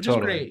universe, which is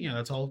great.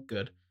 That's all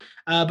good.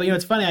 But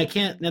it's funny, I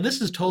can't, now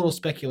this is total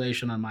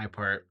speculation on my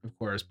part, of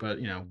course, but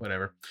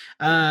whatever.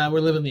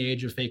 We're living the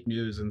age of fake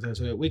news, and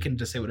so we can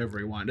just say whatever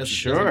we want.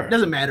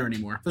 Doesn't matter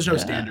anymore. There's no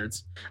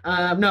standards.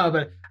 No,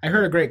 but I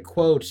heard a great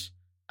quote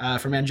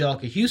from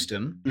Angelica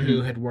Houston,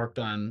 who had worked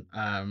on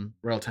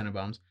Royal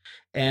Tenenbaums.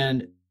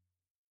 And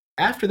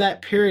after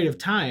that period of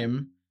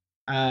time,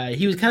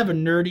 he was kind of a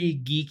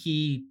nerdy,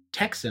 geeky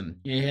Texan.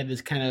 He had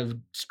this kind of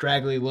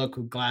straggly look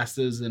with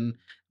glasses and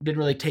didn't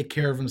really take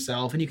care of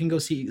himself. And you can go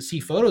see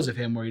photos of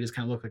him where he just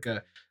kind of looked like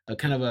a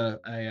kind of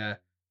a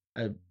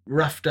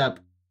roughed up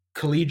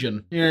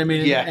collegian. You know what I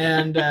mean?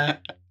 Yeah.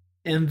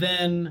 And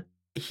then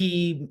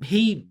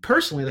he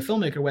personally, the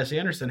filmmaker Wes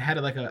Anderson, had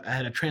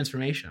a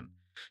transformation.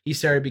 He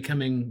started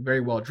becoming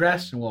very well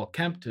dressed and well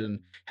kept, and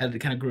had to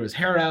kind of grew his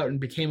hair out and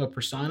became a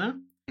persona.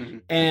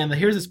 And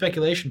here's the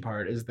speculation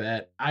part, is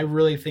that I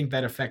really think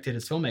that affected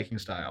his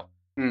filmmaking style.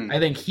 I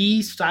think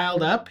he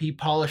styled up, he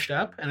polished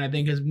up, and I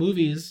think his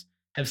movies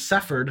have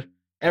suffered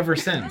ever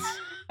since.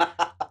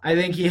 I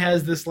think he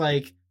has this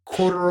like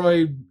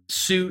corduroy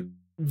suit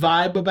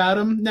vibe about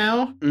him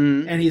now,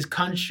 and he's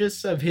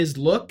conscious of his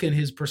look and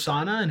his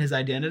persona and his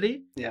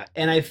identity. Yeah.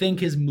 And I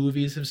think his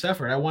movies have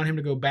suffered. I want him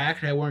to go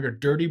back to wearing a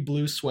dirty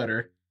blue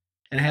sweater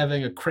and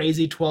having a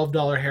crazy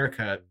 $12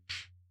 haircut.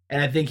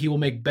 And I think he will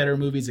make better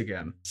movies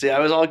again. See, I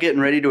was all getting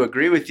ready to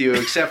agree with you,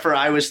 except for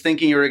I was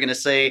thinking you were going to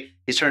say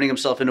he's turning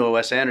himself into a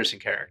Wes Anderson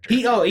character.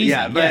 Easy.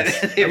 Yeah, but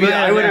yes.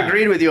 I would have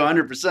agreed with you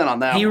 100% on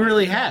that. He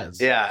really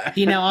has. Yeah.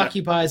 He now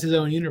occupies his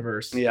own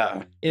universe.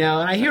 Yeah. And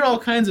I hear all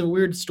kinds of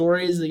weird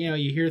stories that,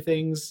 you hear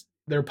things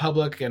that are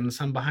public and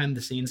some behind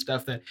the scenes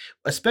stuff that,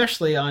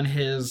 especially on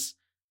his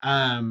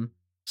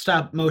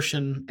stop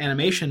motion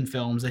animation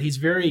films, that he's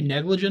very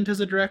negligent as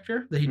a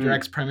director, that he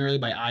directs primarily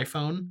by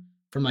iPhone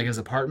from like his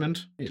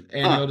apartment,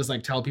 and he'll just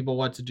like tell people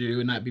what to do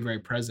and not be very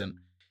present.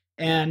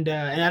 And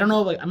I don't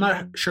know, like, I'm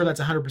not sure that's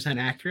 100%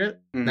 accurate.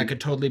 That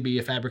could totally be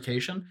a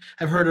fabrication.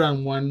 I've heard it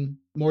on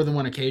more than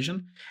one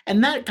occasion,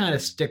 and that kind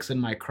of sticks in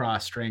my craw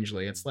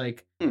strangely. It's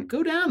like,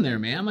 go down there,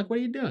 man. Like, what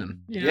are you doing?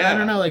 I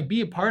don't know, like,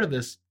 be a part of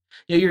this.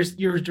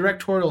 Your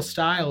directorial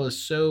style is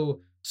so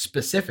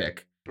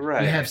specific.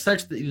 Right. You have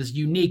such this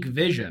unique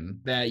vision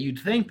that you'd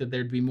think that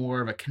there'd be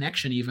more of a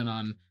connection even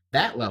on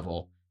that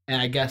level.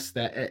 And I guess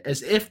that,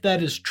 as if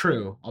that is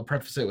true, I'll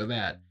preface it with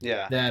that.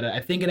 Yeah. That I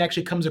think it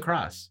actually comes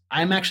across.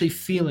 I'm actually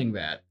feeling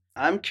that.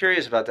 I'm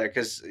curious about that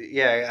because,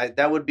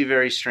 that would be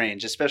very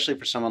strange, especially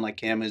for someone like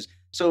him who's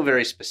so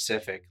very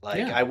specific.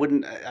 Like, I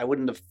wouldn't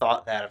have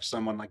thought that of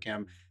someone like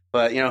him.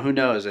 But who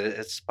knows?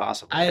 It's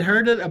possible. I had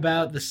heard it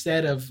about the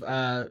set of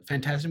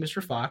Fantastic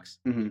Mr. Fox,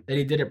 mm-hmm. that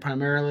he did it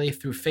primarily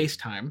through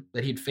FaceTime,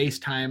 that he'd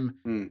FaceTime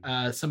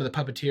some of the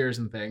puppeteers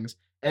and things.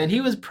 And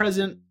he was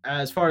present,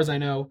 as far as I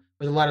know,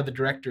 with a lot of the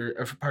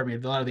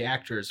a lot of the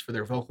actors for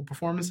their vocal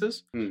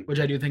performances, which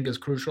I do think is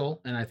crucial.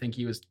 And I think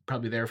he was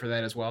probably there for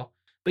that as well.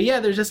 But yeah,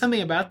 there's just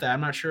something about that.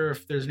 I'm not sure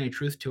if there's any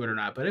truth to it or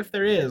not. But if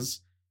there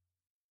is,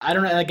 I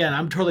don't know. Again,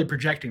 I'm totally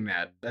projecting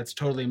that. That's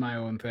totally my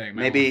own thing.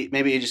 Maybe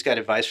you just got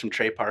advice from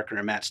Trey Parker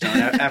and Matt Stone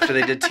after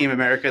they did Team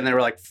America, and they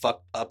were like,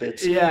 "Fuck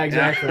puppets." Yeah,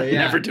 exactly.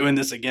 Yeah. Never doing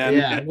this again.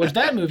 Yeah, which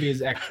that movie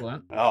is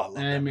excellent. Oh,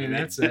 I mean,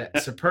 that's a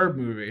superb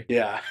movie.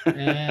 Yeah.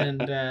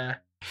 And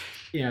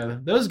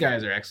those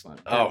guys are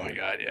excellent. Oh my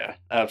God, yeah,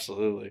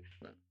 absolutely.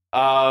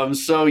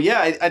 So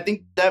yeah, I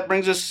think that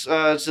brings us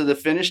to the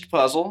finished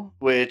puzzle,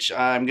 which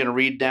I'm going to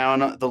read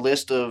down the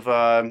list of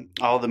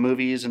all the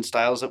movies and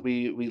styles that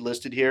we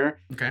listed here.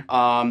 Okay.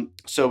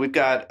 So we've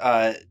got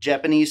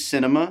Japanese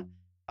cinema,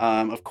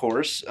 of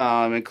course,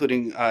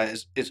 including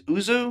is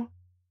Ozu,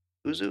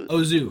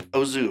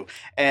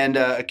 and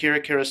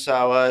Akira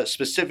Kurosawa,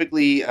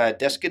 specifically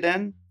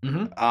Deskaden.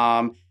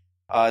 Mm-hmm.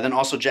 Then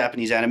also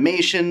Japanese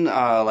animation,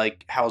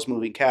 like Howl's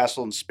Moving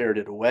Castle and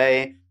Spirited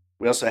Away.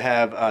 We also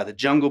have The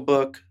Jungle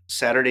Book,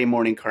 Saturday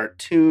morning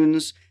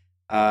cartoons,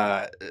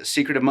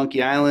 Secret of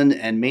Monkey Island,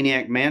 and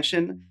Maniac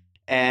Mansion,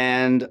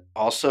 and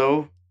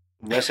also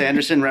Wes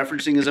Anderson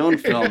referencing his own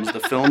films,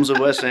 the films of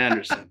Wes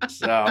Anderson.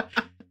 So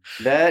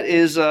that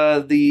is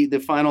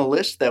the final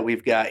list that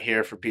we've got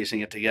here for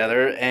piecing it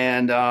together.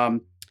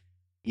 And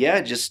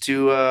just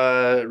to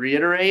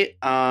reiterate,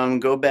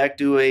 go back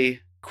to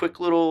a quick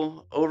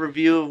little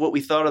overview of what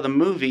we thought of the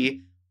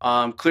movie.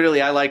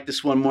 Clearly I liked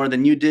this one more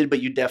than you did,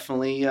 but you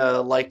definitely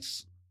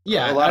liked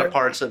a lot of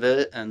parts of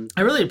it. And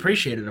I really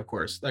appreciate it, of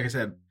course. Like I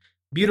said,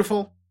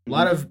 beautiful, a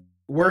lot of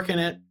work in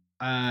it.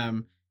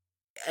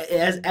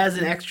 As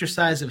an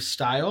exercise of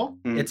style,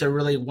 it's a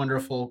really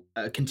wonderful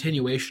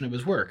continuation of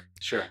his work.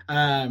 Sure.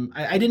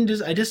 I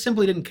just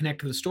simply didn't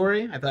connect to the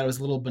story. I thought it was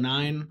a little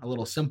benign, a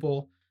little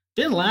simple.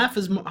 Didn't laugh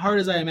as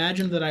hard as I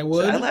imagined that I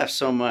would. I laughed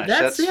so much.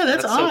 That's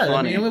odd. So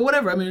funny. I mean,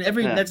 whatever. I mean,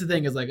 that's the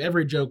thing is like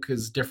every joke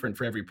is different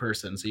for every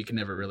person, so you can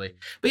never really.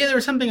 But yeah, there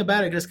was something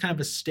about it, just kind of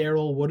a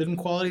sterile wooden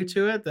quality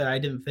to it that I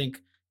didn't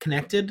think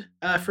connected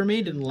for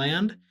me, didn't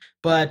land.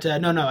 But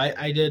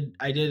I did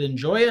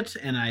enjoy it,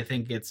 and I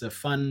think it's a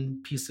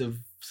fun piece of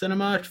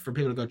cinema for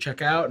people to go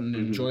check out and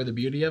enjoy the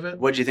beauty of it.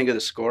 What did you think of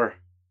the score?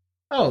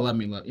 Oh,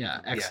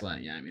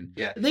 excellent. Yeah, I mean,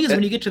 the thing is,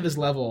 when you get to this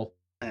level.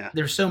 Yeah.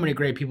 There's so many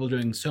great people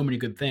doing so many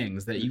good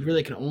things that you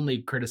really can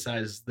only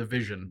criticize the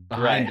vision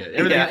behind it.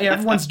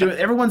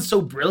 Everyone's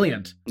so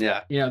brilliant.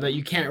 Yeah. That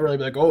you can't really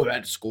be like, oh,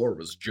 that score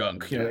was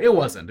junk. It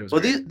wasn't. It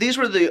was these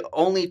were the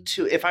only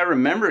two, if I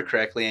remember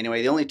correctly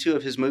anyway, the only two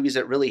of his movies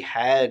that really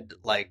had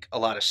like a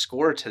lot of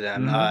score to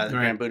them. The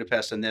Grand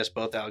Budapest and this,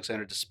 both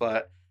Alexander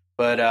Desplat.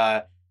 But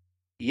I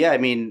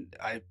mean,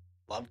 I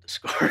loved the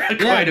score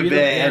quite a bit.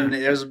 Yeah. And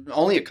there's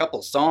only a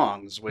couple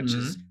songs, which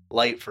is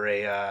light for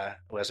a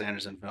Wes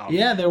Anderson film.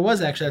 Yeah, there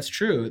was actually. That's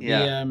true.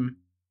 Yeah.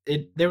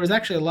 There was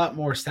actually a lot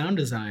more sound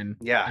design.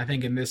 Yeah. I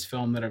think in this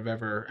film that I've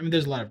ever. I mean,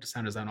 there's a lot of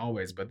sound design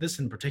always, but this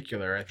in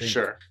particular, I think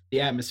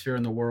the atmosphere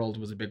in the world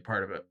was a big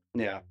part of it.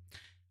 Yeah.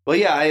 Well,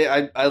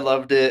 yeah, I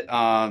loved it.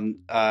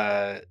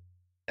 I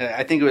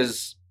think it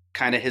was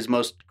kind of his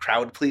most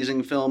crowd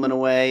pleasing film in a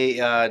way,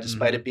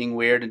 despite it being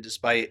weird and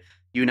despite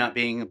you not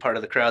being a part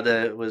of the crowd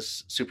that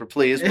was super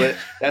pleased, but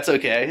that's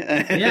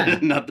okay. Yeah.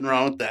 Nothing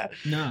wrong with that.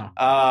 No.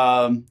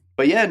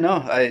 But yeah,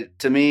 no,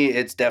 to me,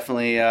 it's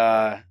definitely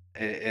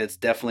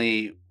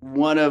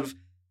one of,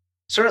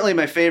 certainly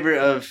my favorite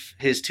of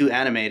his two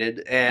animated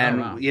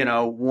and,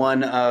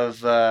 one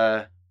of,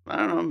 I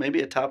don't know,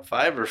 maybe a top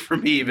fiver for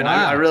me even.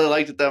 Wow. I really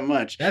liked it that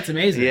much. That's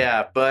amazing.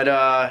 Yeah, but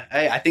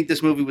hey, I think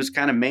this movie was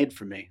kind of made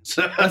for me.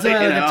 So, like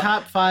a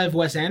top 5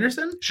 Wes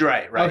Anderson?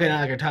 Right. Okay,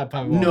 not like a top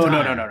 5 of all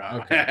time. No.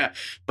 Okay.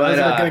 But I was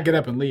not going to get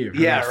up and leave.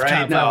 Yeah,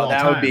 right. No,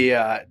 that would be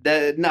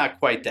not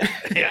quite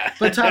that. Yeah.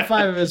 But top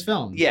 5 of his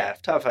films? Yeah,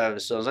 top 5 of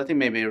his films. I think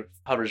maybe it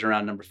hovers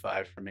around number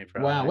 5 for me.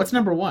 Probably. Wow, what's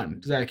number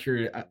 1? Just out of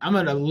curiosity. I'm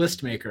a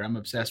list maker. I'm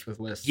obsessed with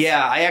lists.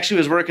 Yeah, I actually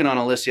was working on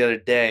a list the other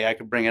day. I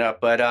could bring it up,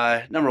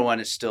 but number 1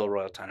 is still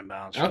Royal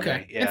Tenenbaums.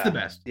 Okay. Yeah. It's the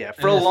best. Yeah.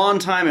 For a long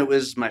time, it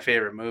was my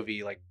favorite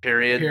movie, like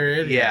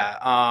period. Yeah.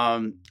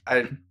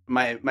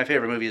 My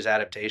favorite movie is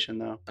Adaptation,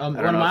 though. One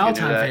of my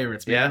all-time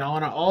favorites, man. Yeah.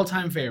 One of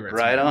all-time favorites.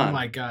 Right on. Oh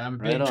my God, I'm a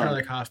big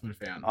Charlie Kaufman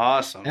fan.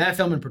 Awesome. And that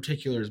film in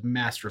particular is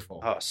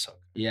masterful. Oh, so good.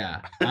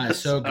 Yeah,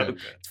 so good.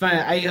 It's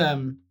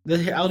fine.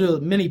 I'll do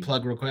a mini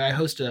plug real quick. I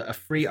host a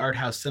free art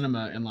house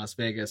cinema in Las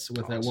Vegas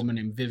with a woman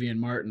named Vivian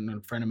Martin,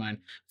 a friend of mine.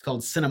 It's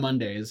called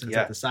Cinemondays. It's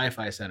at the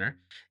Sci-Fi Center,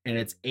 and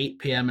it's 8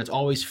 p.m. It's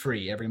always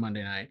free every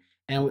Monday night.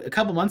 And a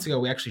couple months ago,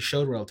 we actually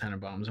showed Royal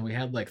Tenenbaums, and we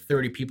had like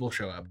 30 people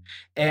show up.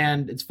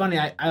 And it's funny,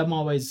 I'm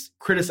always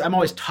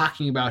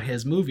talking about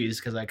his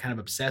movies because I kind of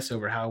obsess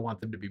over how I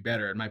want them to be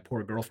better. And my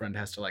poor girlfriend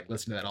has to like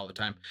listen to that all the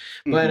time.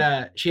 Mm-hmm.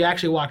 But she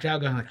actually walked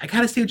out going like, I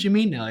gotta see what you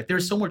mean now. Like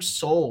there's so much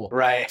soul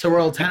to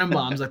Royal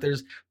Tenenbaums. Like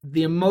there's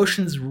the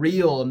emotions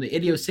real and the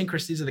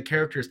idiosyncrasies of the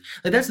characters.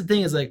 Like that's the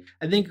thing is like,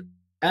 I think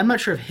I'm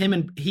not sure if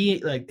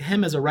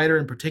him as a writer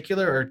in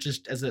particular, or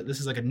just this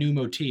is like a new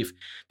motif,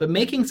 but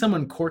making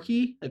someone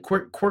quirky,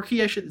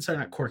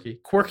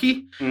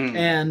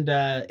 and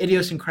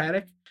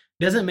idiosyncratic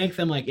doesn't make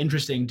them like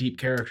interesting, deep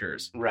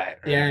characters. Right.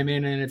 Yeah, you know what I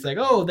mean? And it's like,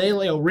 oh,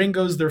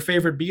 Ringo's their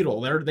favorite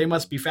Beatle. They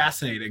must be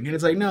fascinating. And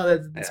it's like, no,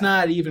 it's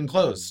not even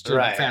close to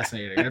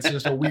fascinating. It's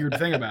just a weird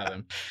thing about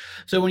them.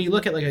 So when you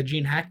look at like a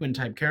Gene Hackman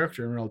type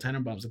character in Royal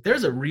Tenenbaums, like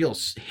there's a real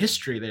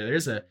history there.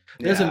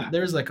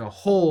 There's like a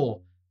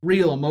whole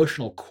real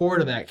emotional core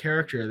to that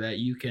character that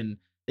you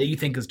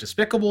think is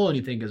despicable and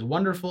you think is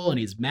wonderful and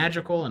he's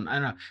magical. And I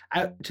don't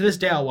know, to this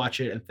day I'll watch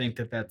it and think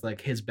that that's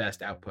like his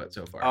best output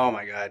so far. Oh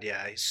my God,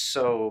 yeah, he's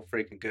so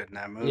freaking good in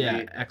that movie.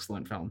 Yeah,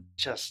 excellent film.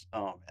 Just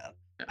oh man.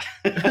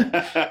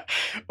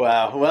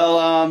 Wow.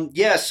 Well,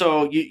 yeah.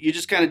 So you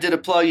just kind of did a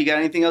plug. You got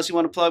anything else you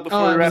want to plug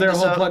before we wrap this up?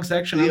 Is there a whole plug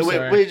section?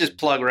 We just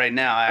plug right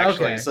now,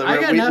 actually. Okay. So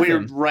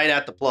we're right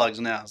at the plugs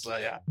now. So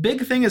yeah.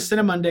 Big thing is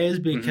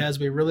Cinemondays because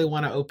we really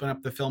want to open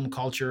up the film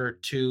culture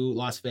to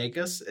Las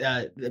Vegas.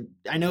 I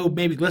know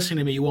maybe listening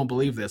to me you won't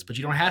believe this, but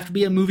you don't have to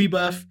be a movie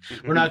buff.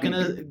 We're not going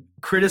to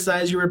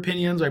criticize your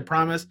opinions. I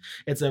promise.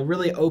 It's a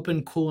really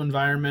open, cool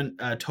environment,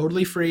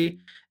 totally free.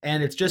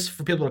 And it's just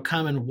for people to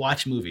come and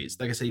watch movies.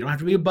 Like I said, you don't have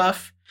to be a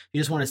buff. You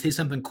just want to see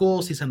something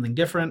cool, see something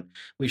different.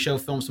 We show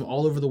films from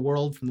all over the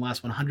world from the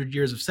last 100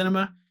 years of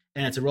cinema.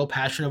 And it's a real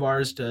passion of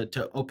ours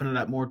to open it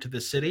up more to the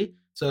city.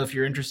 So if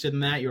you're interested in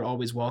that, you're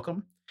always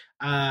welcome.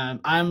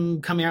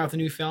 I'm coming out with a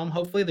new film.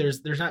 Hopefully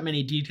there's not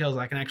many details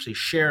I can actually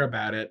share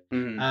about it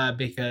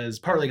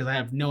because I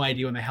have no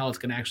idea when the hell it's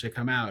going to actually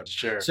come out.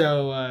 Sure.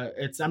 So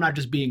I'm not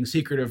just being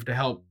secretive to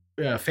help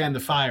fan the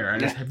fire. I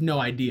just have no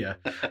idea.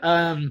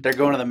 They're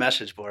going to the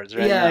message boards,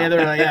 right? Yeah,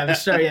 they're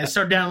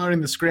start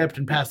downloading the script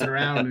and pass it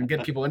around and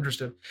get people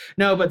interested.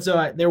 No, but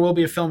so there will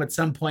be a film at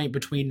some point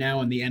between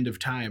now and the end of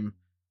time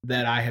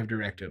that I have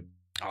directed.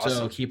 Awesome.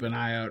 So keep an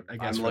eye out. I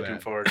guess I'm looking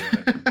forward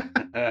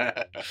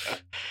to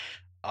it.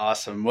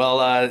 Awesome.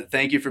 Well,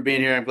 thank you for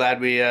being here. I'm glad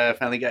we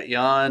finally got you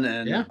on,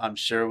 and I'm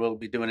sure we'll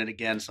be doing it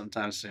again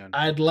sometime soon.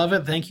 I'd love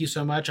it. Thank you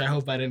so much. I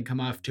hope I didn't come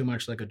off too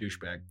much like a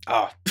douchebag.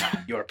 Oh,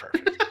 you're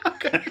perfect.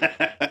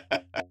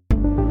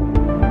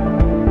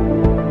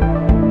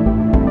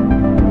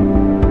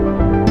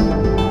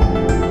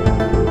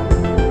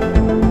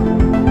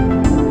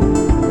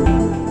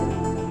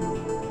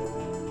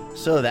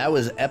 So that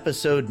was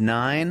episode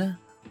 9,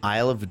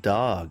 Isle of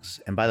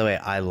Dogs. And by the way,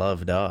 I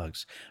love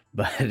dogs.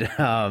 But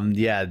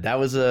that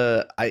was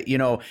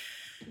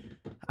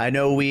I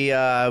know we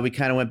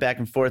kind of went back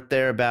and forth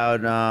there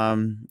about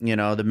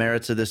the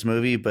merits of this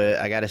movie, but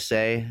I gotta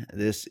say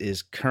this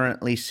is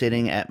currently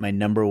sitting at my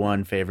number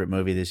 1 favorite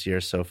movie this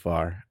year so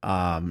far.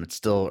 It's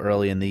still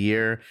early in the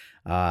year.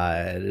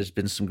 There's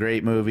been some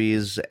great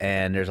movies,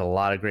 and there's a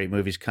lot of great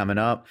movies coming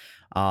up.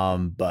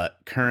 But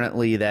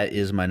currently that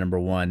is my number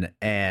 1,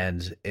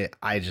 and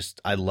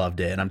I loved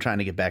it, and I'm trying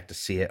to get back to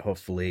see it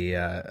hopefully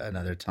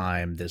another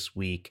time this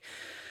week.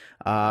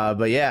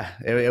 But yeah,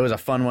 it was a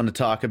fun one to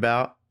talk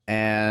about.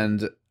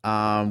 And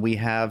we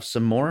have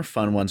some more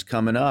fun ones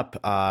coming up.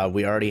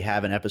 We already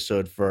have an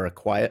episode for A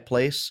Quiet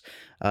Place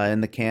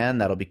in the can.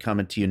 That'll be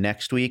coming to you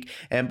next week.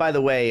 And by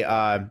the way,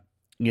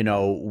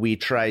 we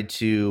tried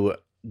to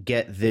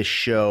get this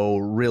show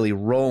really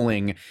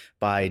rolling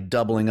by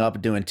doubling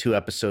up, doing 2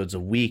 episodes a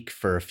week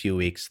for a few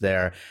weeks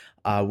there.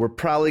 We're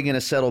probably going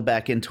to settle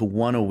back into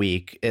 1 a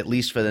week, at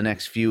least for the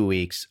next few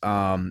weeks.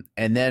 And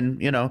then,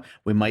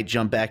 we might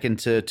jump back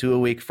into 2 a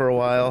week for a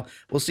while.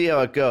 We'll see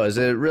how it goes.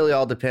 It really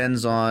all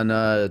depends on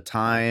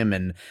time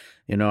and,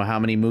 how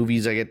many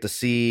movies I get to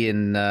see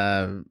and,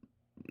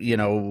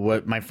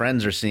 what my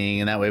friends are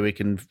seeing. And that way we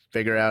can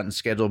figure out and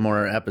schedule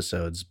more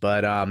episodes.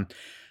 But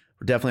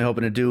we're definitely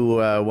hoping to do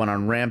one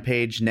on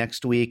Rampage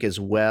next week as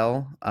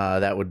well.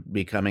 That would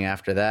be coming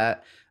after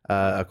that,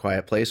 A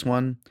Quiet Place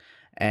one.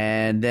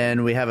 And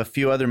then we have a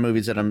few other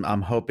movies that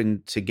I'm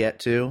hoping to get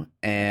to,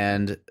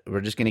 and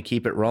we're just going to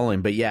keep it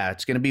rolling. But yeah,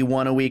 it's going to be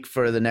 1 a week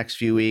for the next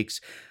few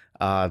weeks.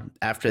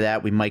 After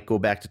that, we might go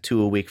back to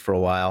 2 a week for a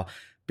while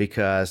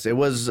because it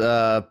was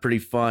pretty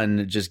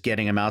fun just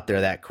getting them out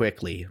there that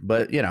quickly.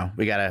 But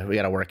we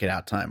gotta work it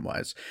out time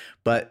wise.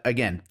 But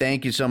again,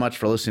 thank you so much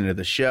for listening to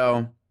the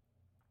show.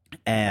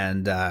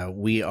 And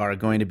we are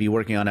going to be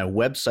working on a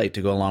website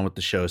to go along with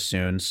the show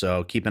soon,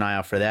 so keep an eye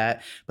out for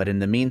that. But in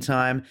the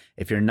meantime,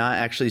 if you're not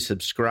actually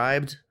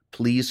subscribed,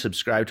 please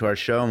subscribe to our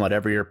show on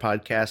whatever your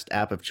podcast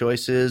app of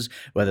choice is,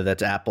 whether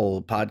that's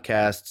Apple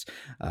Podcasts,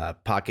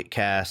 Pocket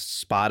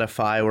Casts,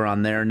 Spotify. We're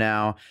on there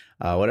now.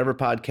 Whatever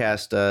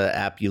podcast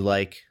app you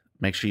like,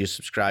 make sure you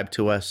subscribe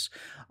to us.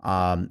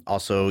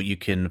 Also, you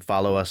can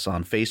follow us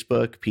on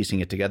Facebook, Piecing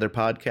It Together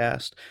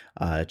Podcast.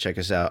 Check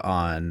us out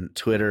on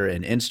Twitter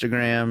and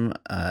Instagram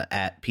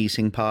at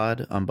Piecing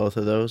Pod on both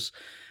of those.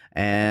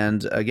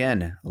 And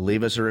again,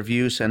 leave us a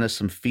review, send us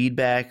some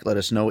feedback. Let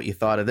us know what you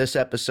thought of this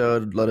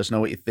episode. Let us know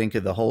what you think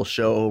of the whole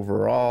show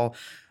overall.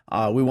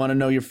 We want to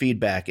know your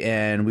feedback,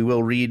 and we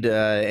will read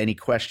any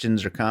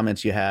questions or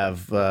comments you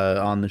have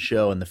on the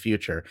show in the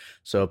future.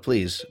 So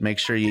please make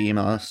sure you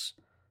email us.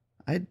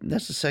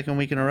 That's the second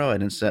week in a row I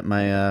didn't set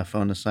my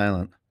phone to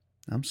silent.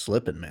 I'm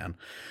slipping, man.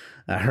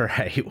 All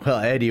right. Well,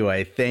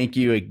 anyway, thank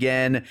you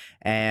again.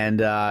 And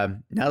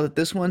now that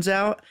this one's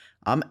out,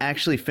 I'm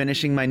actually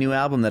finishing my new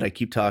album that I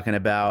keep talking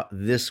about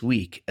this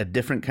week, A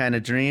Different Kind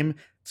of Dream.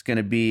 It's going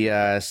to be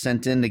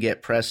sent in to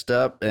get pressed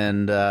up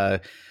and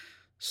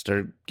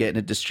start getting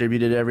it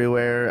distributed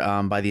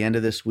everywhere by the end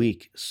of this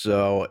week.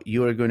 So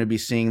you are going to be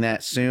seeing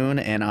that soon,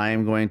 and I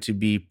am going to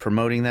be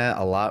promoting that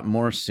a lot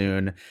more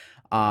soon.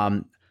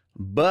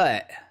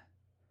 But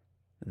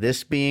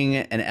this being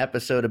an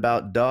episode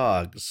about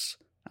dogs,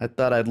 I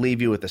thought I'd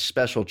leave you with a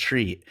special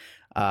treat.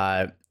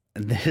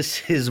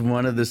 This is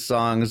one of the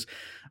songs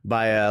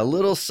by a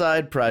little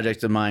side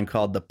project of mine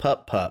called the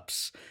Pup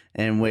Pups,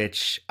 in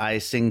which I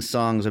sing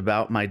songs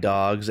about my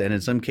dogs, and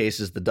in some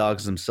cases the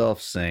dogs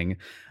themselves sing.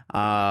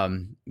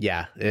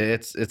 Yeah,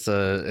 it's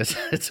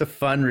a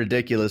fun,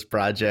 ridiculous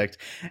project,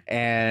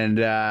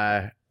 and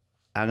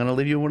I'm going to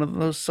leave you one of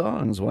those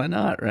songs. Why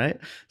not, right?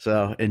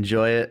 So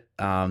enjoy it.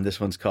 This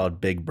one's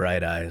called Big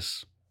Bright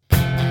Eyes.